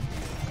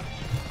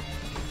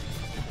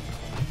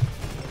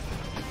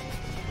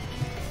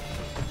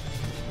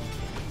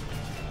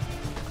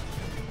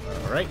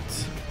 Alright.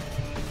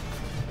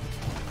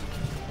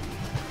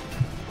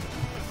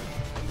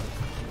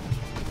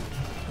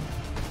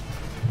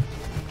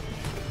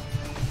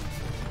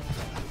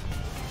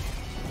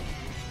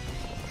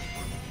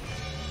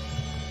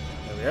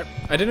 There we are.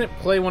 I didn't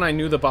play when I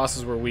knew the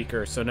bosses were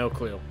weaker, so no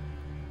clue.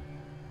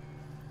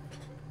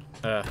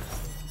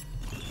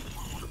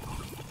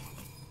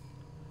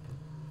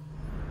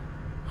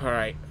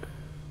 Alright.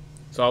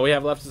 So all we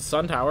have left is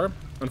Sun Tower.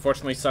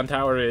 Unfortunately, Sun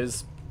Tower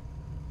is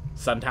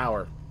Sun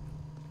Tower.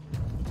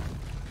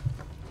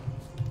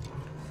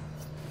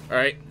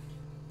 Alright.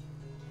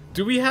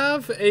 Do we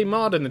have a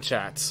mod in the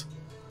chat?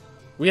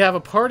 We have a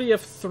party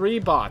of 3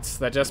 bots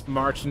that just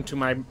marched into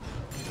my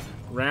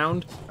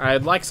round.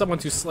 I'd like someone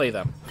to slay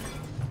them.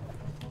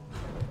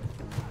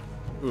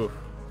 Ooh.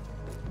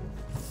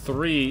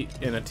 3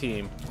 in a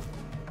team.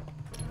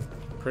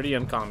 Pretty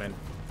uncommon.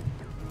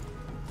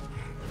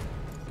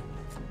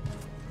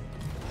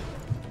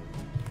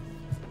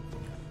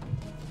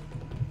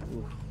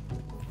 Ooh.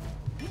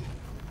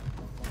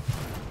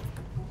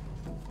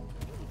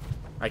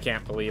 I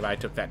can't believe I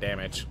took that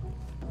damage.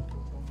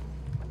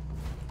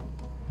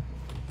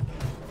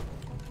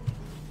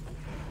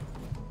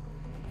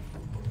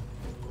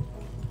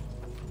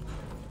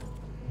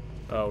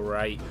 Oh,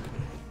 right.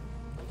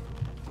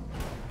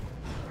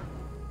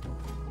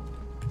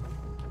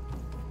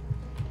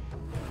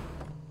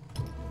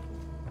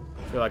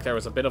 I feel like there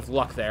was a bit of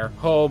luck there.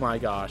 Oh my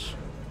gosh.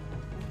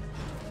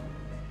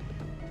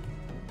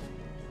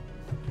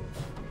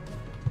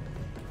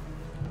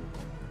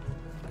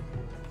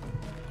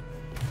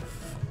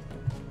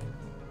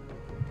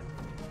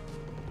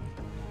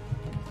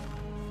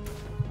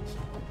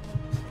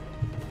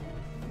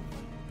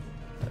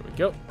 There we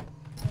go.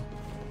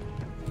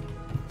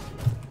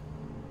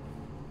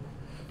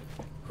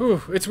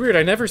 Whew, it's weird.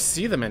 I never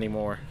see them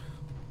anymore.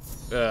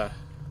 Ugh.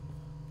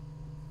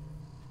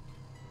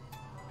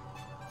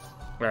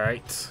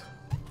 Alright.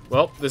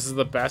 Well, this is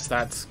the best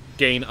that's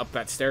gain up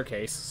that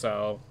staircase,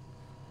 so...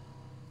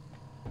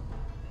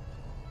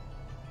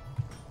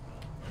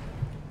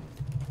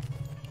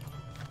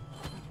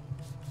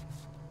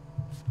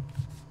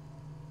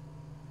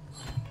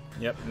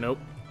 Yep, nope.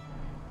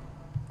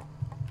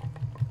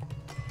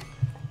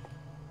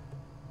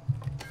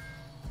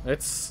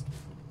 Let's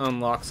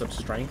unlock some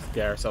strength,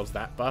 get ourselves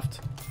that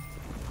buffed.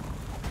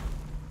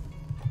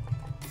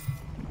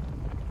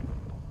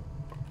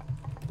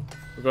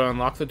 We're going to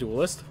unlock the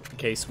duelist, in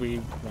case we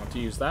want to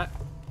use that.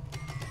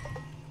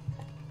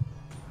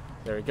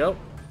 There we go.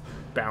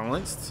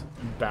 Balanced.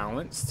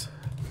 Balanced.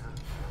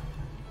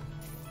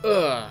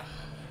 Ugh.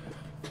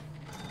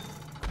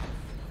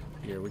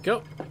 Here we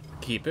go.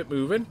 Keep it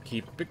moving.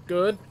 Keep it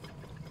good.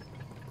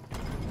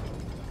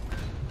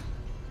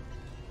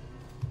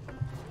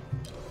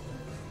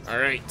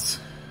 Alright.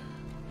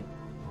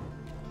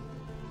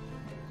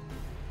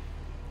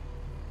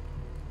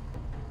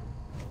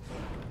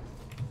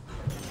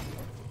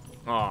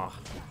 Aw,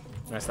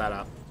 messed that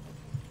up.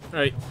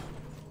 Alright.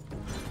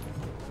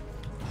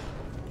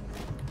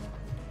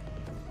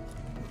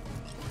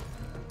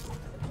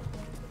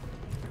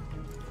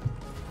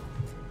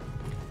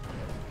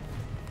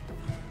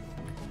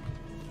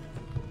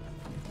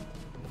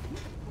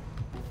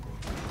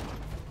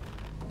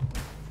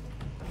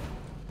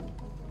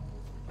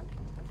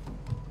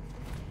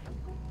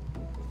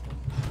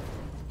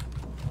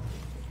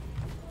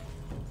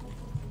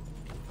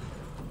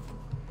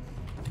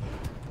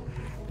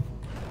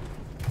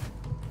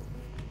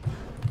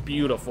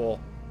 Beautiful.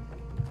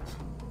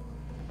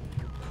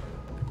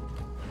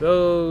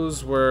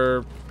 Those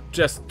were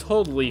just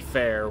totally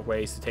fair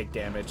ways to take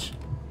damage.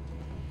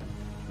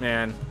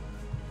 Man,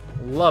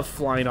 love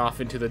flying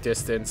off into the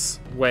distance,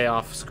 way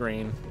off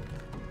screen.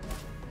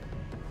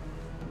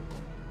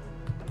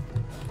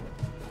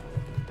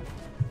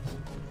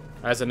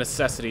 As a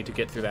necessity to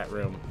get through that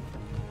room.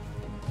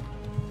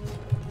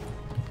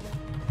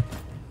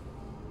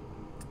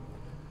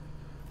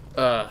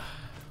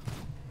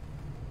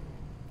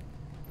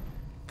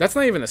 That's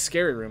not even a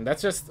scary room.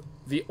 That's just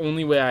the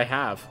only way I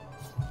have.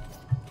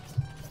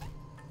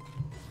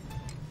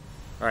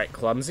 Alright,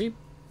 clumsy.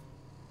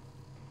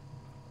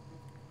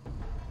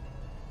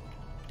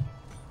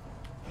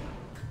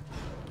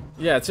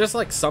 Yeah, it's just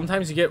like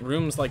sometimes you get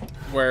rooms like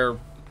where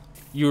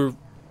you're...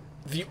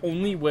 The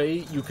only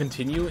way you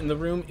continue in the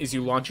room is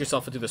you launch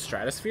yourself into the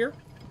stratosphere.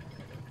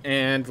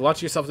 And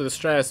launch yourself to the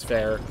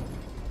stratosphere...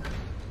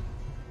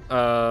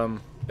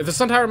 If the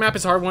Sun Tower map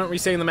is hard, wouldn't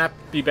resetting the map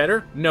be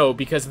better? No,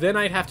 because then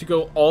I'd have to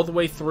go all the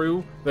way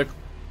through the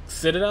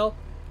Citadel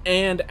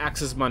and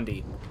Axis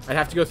Mundi. I'd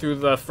have to go through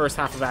the first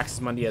half of Axis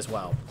Mundi as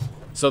well.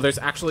 So there's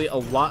actually a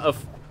lot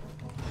of...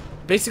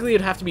 Basically,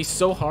 it'd have to be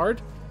so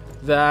hard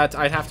that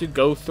I'd have to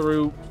go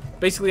through...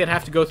 Basically, I'd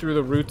have to go through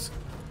the route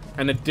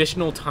an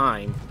additional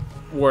time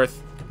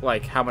worth,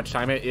 like, how much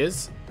time it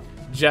is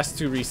just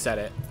to reset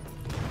it.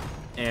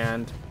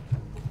 And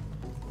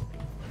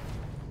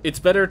it's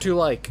better to,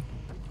 like...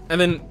 And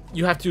then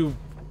you have to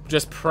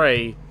just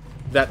pray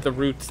that the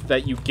route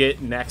that you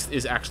get next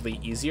is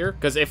actually easier.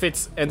 Because if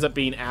it ends up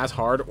being as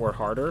hard or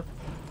harder,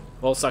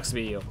 Well, sucks to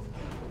be you.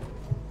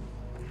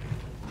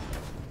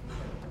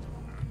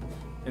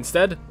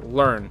 Instead,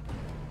 learn.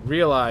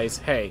 Realize,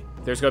 hey,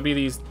 there's going to be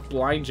these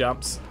blind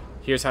jumps.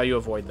 Here's how you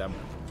avoid them.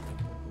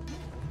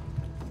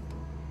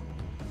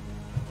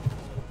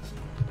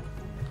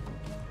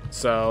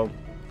 So,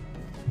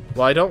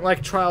 while I don't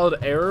like trial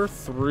and error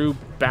through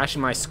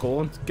bashing my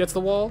skull against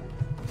the wall,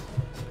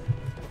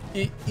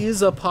 it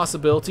is a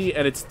possibility,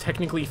 and it's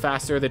technically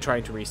faster than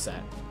trying to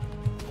reset.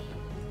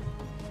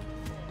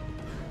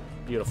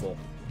 Beautiful.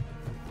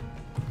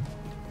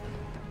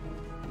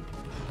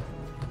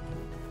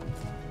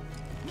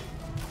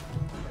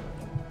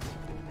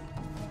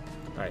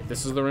 Alright,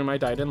 this is the room I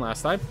died in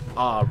last time.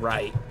 Ah,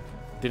 right.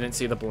 Didn't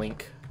see the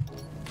blink.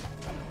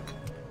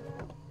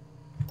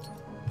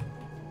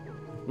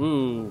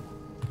 Ooh.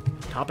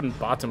 Top and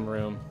bottom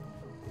room.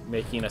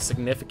 Making a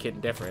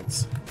significant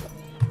difference.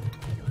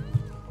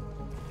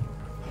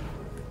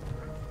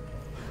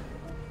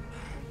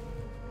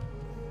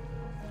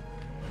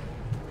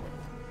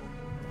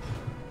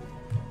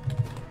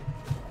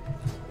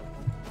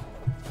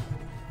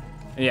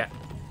 And yeah,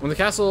 when the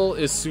castle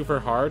is super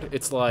hard,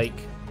 it's like...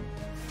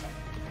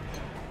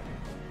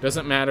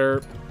 Doesn't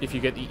matter if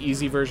you get the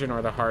easy version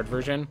or the hard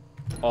version.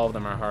 All of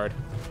them are hard.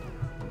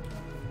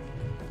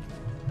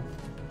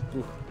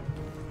 Ooh.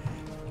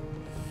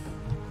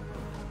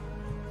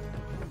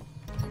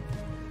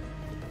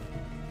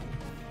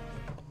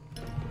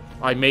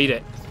 I made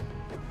it.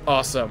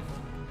 Awesome.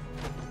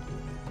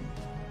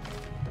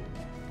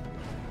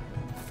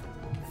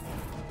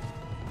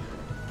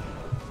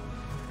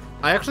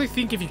 I actually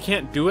think if you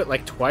can't do it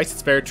like twice,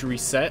 it's better to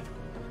reset.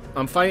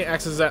 Fighting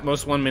axes at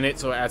most 1 minute,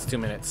 so it adds 2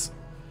 minutes.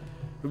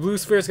 The blue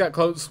spheres got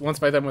close once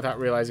by them without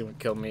realizing what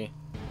killed me.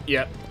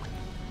 Yep.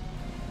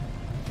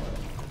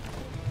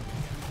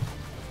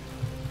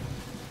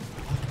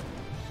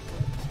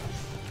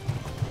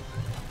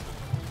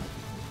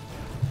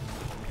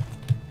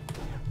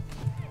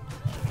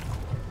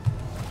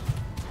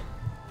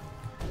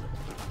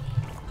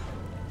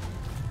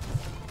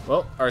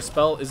 Well, our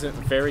spell isn't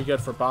very good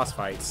for boss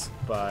fights,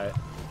 but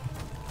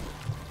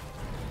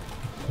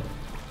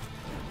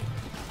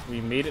we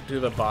made it to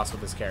the boss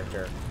with this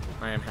character.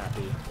 I am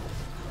happy.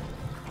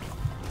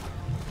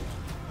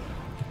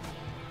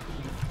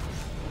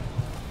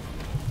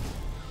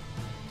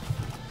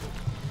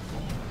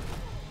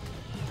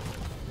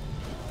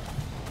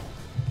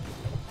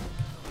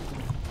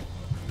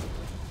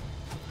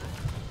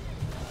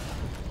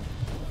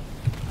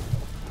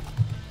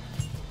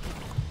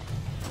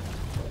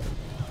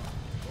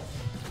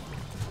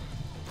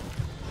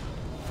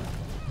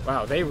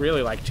 Wow, they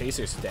really like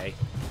chasers today.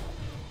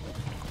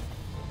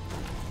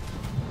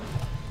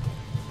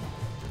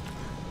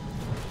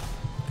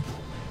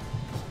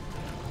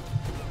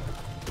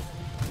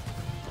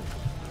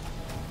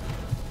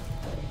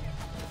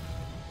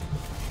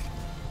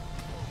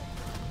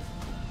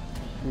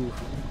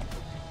 Oof.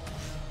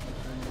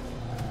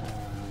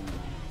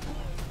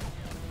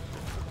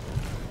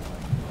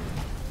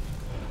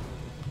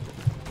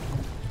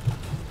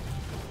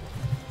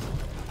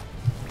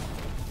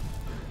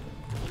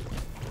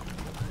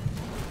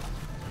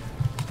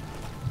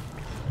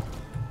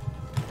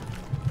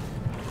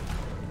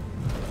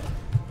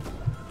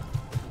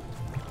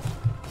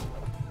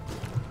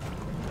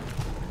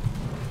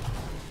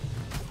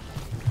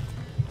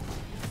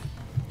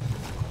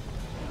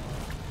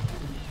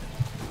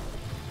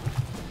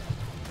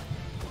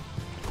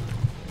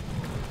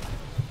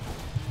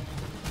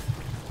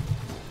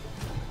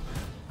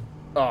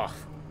 Oh.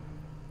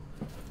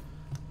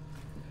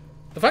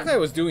 The fact that I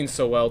was doing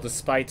so well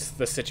despite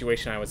the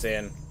situation I was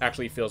in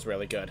actually feels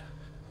really good.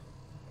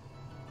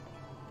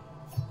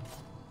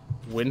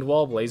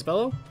 Windwall Blaze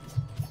Bellow?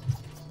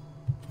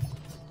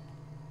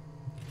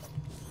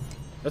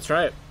 That's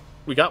right.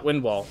 We got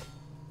Windwall.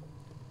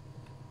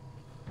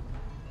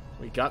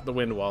 We got the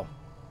Windwall.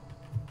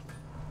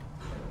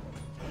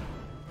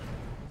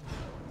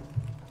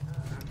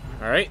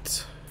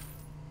 Alright.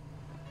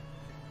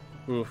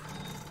 Oof.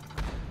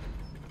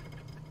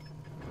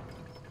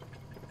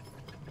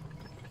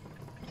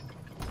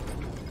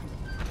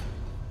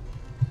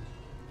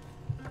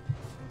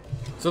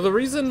 So the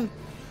reason...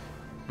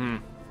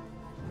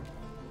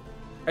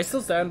 I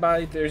still stand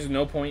by there's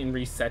no point in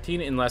resetting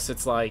unless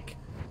it's, like,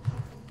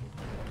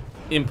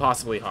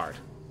 impossibly hard.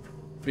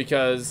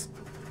 Because,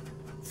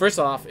 first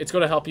off, it's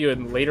going to help you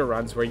in later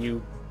runs where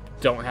you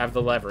don't have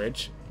the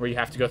leverage, where you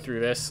have to go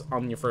through this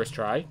on your first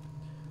try.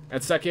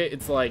 And second,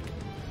 it's like...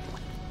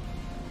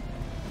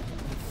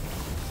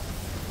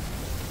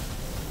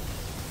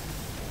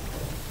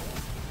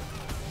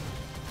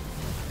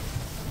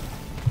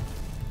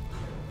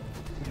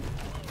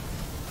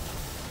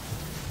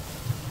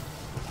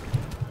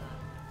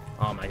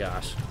 Oh my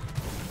gosh.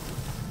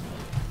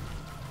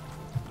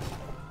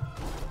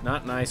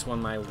 Not nice when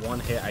my one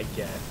hit I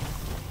get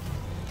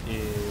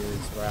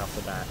is right off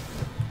the bat.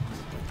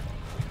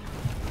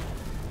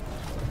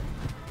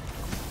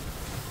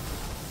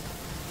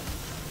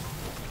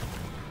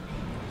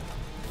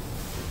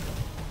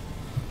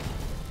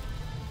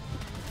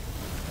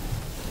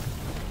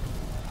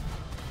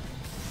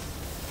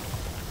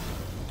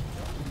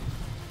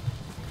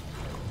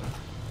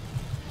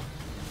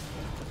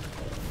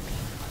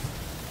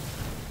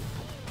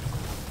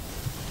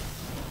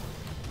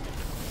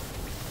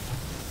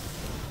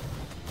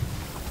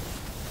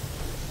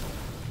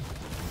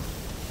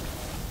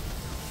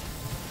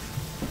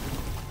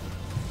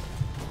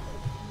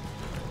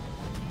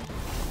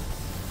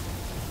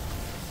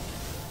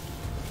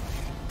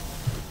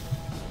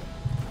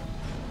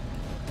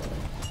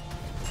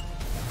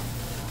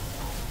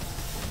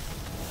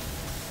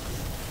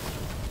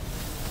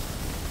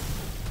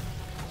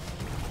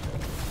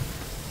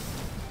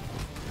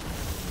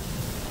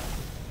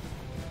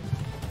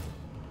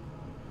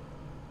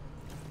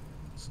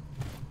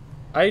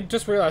 I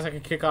just realized I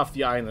could kick off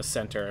the eye in the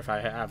center if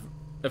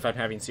I'm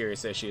having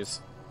serious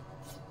issues.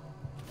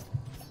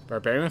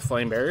 Barbarian with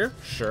Flame Barrier?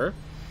 Sure.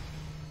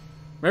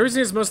 My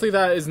reason is mostly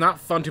that it's not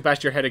fun to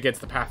bash your head against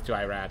the path to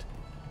Irad.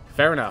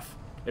 Fair enough.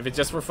 If it's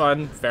just for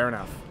fun, fair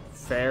enough.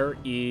 Fair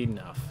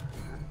enough.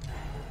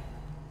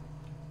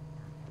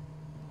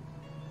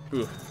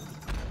 Ooh.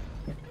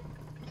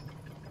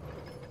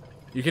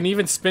 You can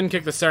even spin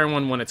kick the Siren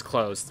one when it's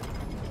closed.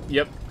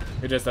 Yep.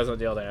 It just doesn't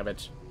deal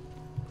damage.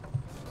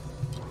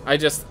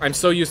 I'm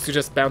so used to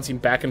just bouncing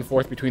back and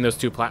forth between those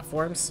two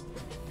platforms.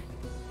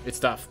 It's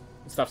tough.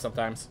 It's tough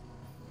sometimes.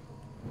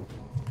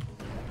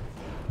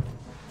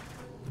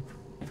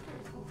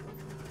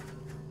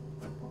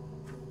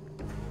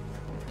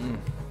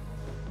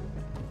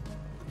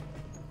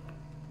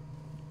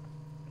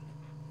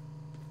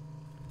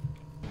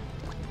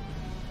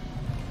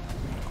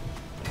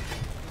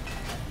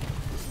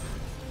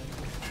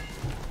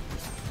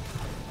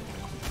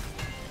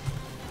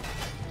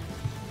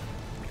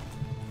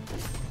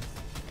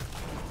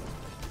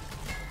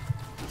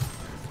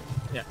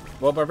 Yeah,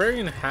 well,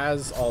 Barbarian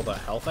has all the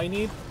health I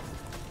need.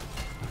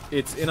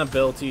 Its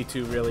inability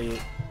to really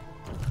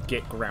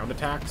get ground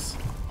attacks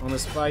on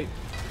this fight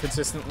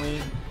consistently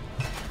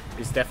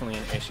is definitely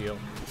an issue.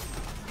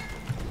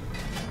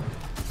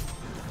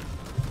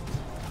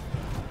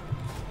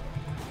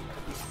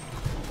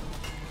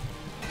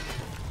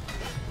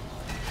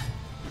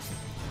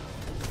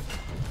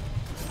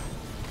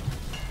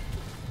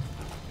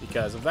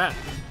 Because of that.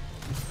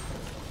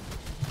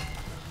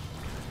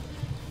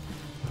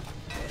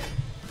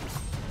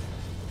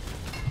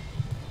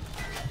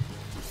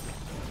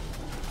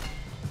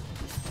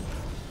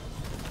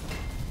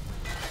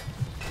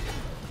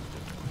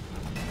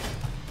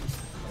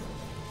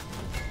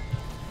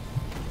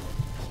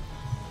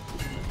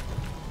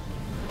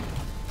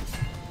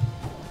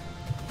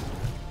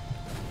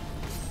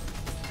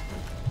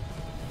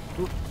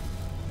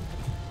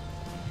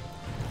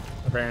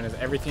 Baron has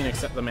everything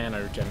except the mana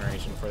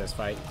regeneration for this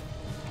fight.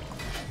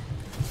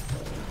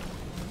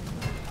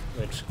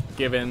 Which,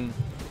 given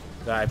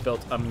that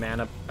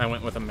I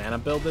went with a mana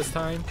build this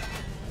time,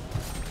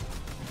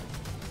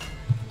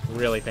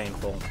 really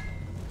painful.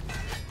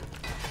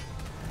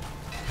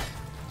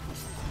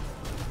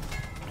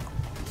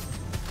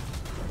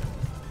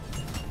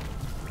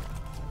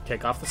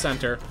 Kick off the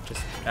center,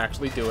 just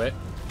actually do it.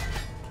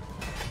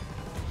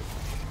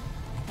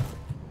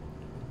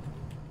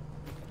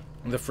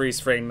 The freeze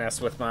frame messed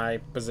with my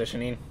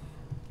positioning.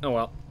 Oh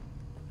well.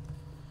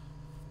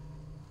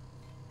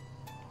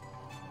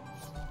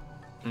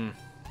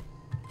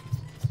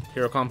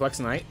 Hero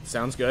Complex Knight.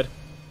 Sounds good.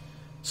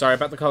 Sorry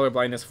about the color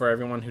blindness for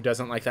everyone who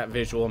doesn't like that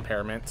visual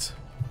impairment.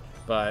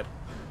 But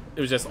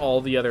it was just all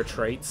the other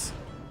traits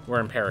were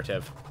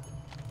imperative.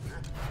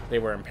 They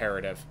were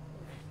imperative.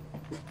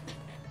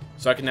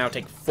 So I can now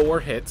take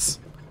 4 hits.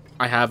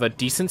 I have a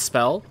decent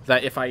spell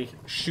that if I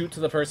shoot to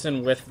the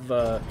person with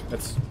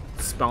that's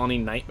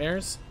spawning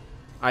nightmares,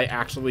 I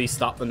actually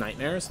stop the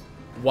nightmares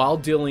while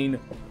dealing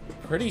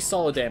pretty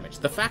solid damage.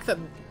 The fact that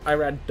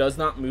Irad does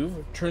not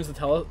move turns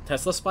the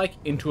Tesla Spike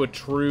into a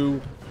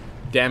true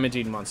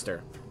damaging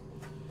monster.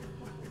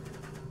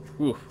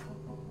 Ooh.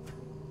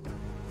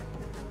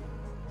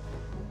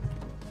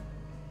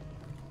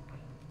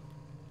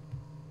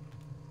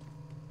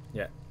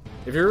 Yeah.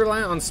 If you're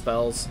reliant on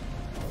spells,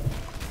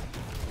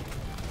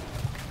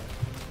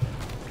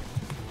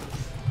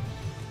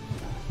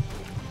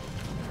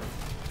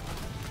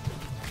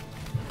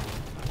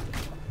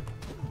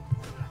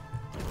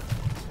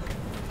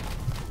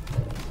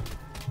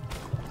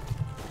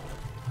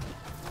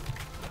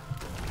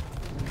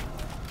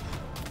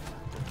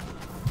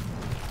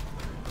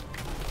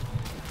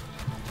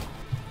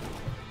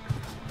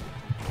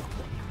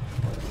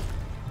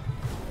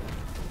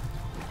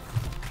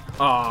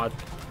 aw,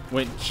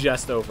 went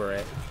just over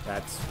it.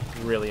 That's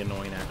really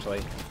annoying,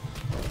 actually.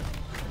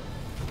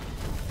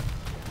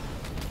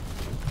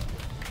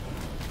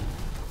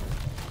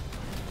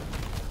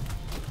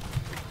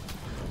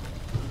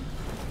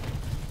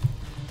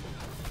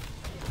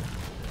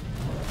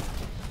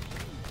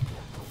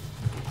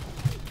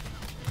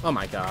 Oh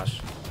my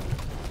gosh.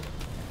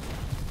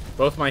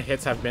 Both my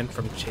hits have been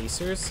from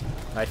chasers.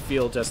 I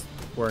feel just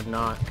were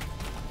not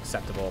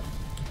acceptable.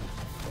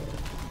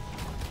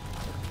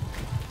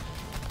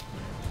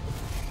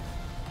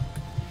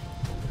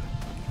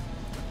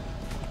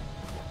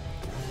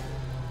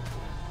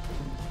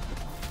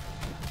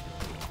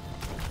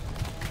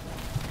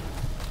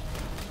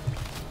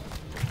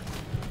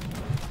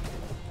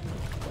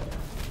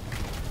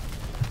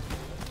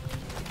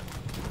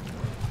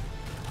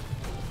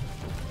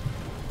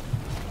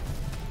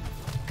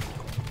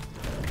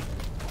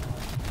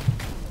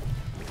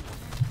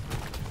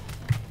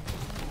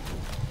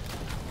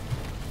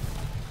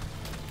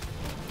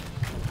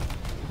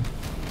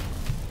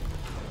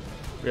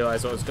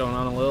 Realized what was going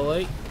on a little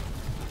late.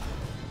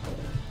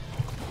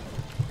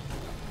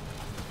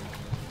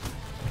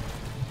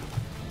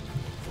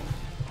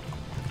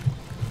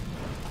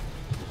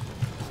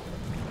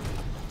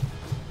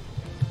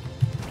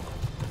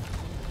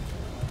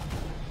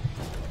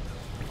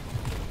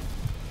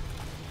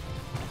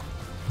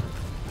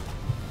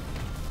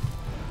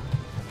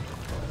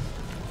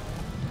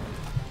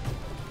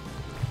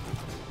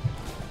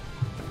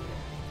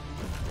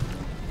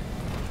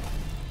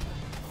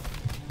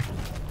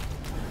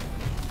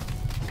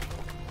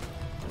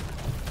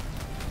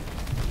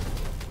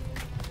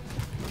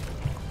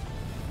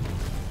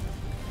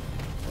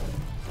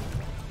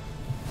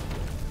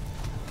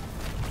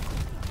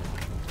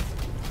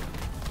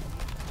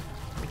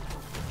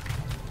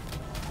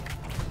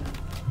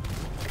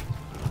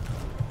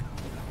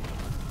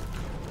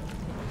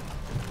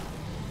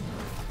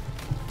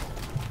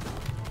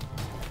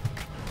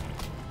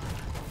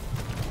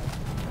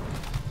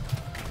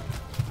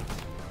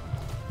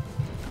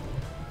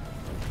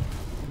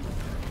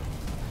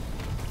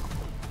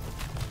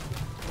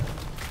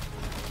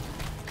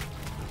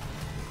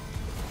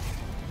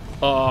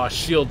 Oh,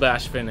 shield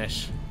bash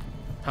finish.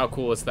 How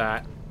cool is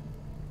that?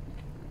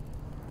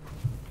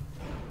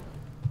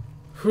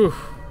 Whew.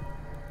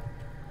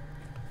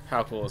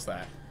 How cool is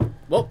that?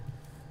 Well,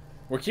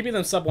 we're keeping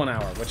them sub 1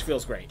 hour, which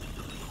feels great.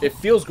 It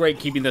feels great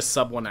keeping this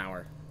sub 1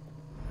 hour.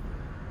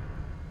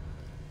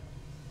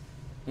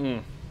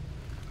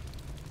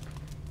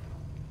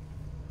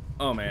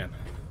 Oh, man.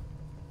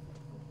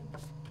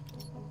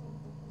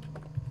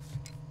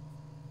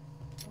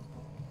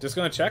 Just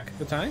gonna check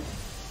the time.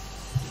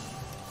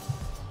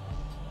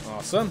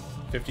 Awesome.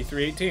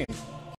 53:18.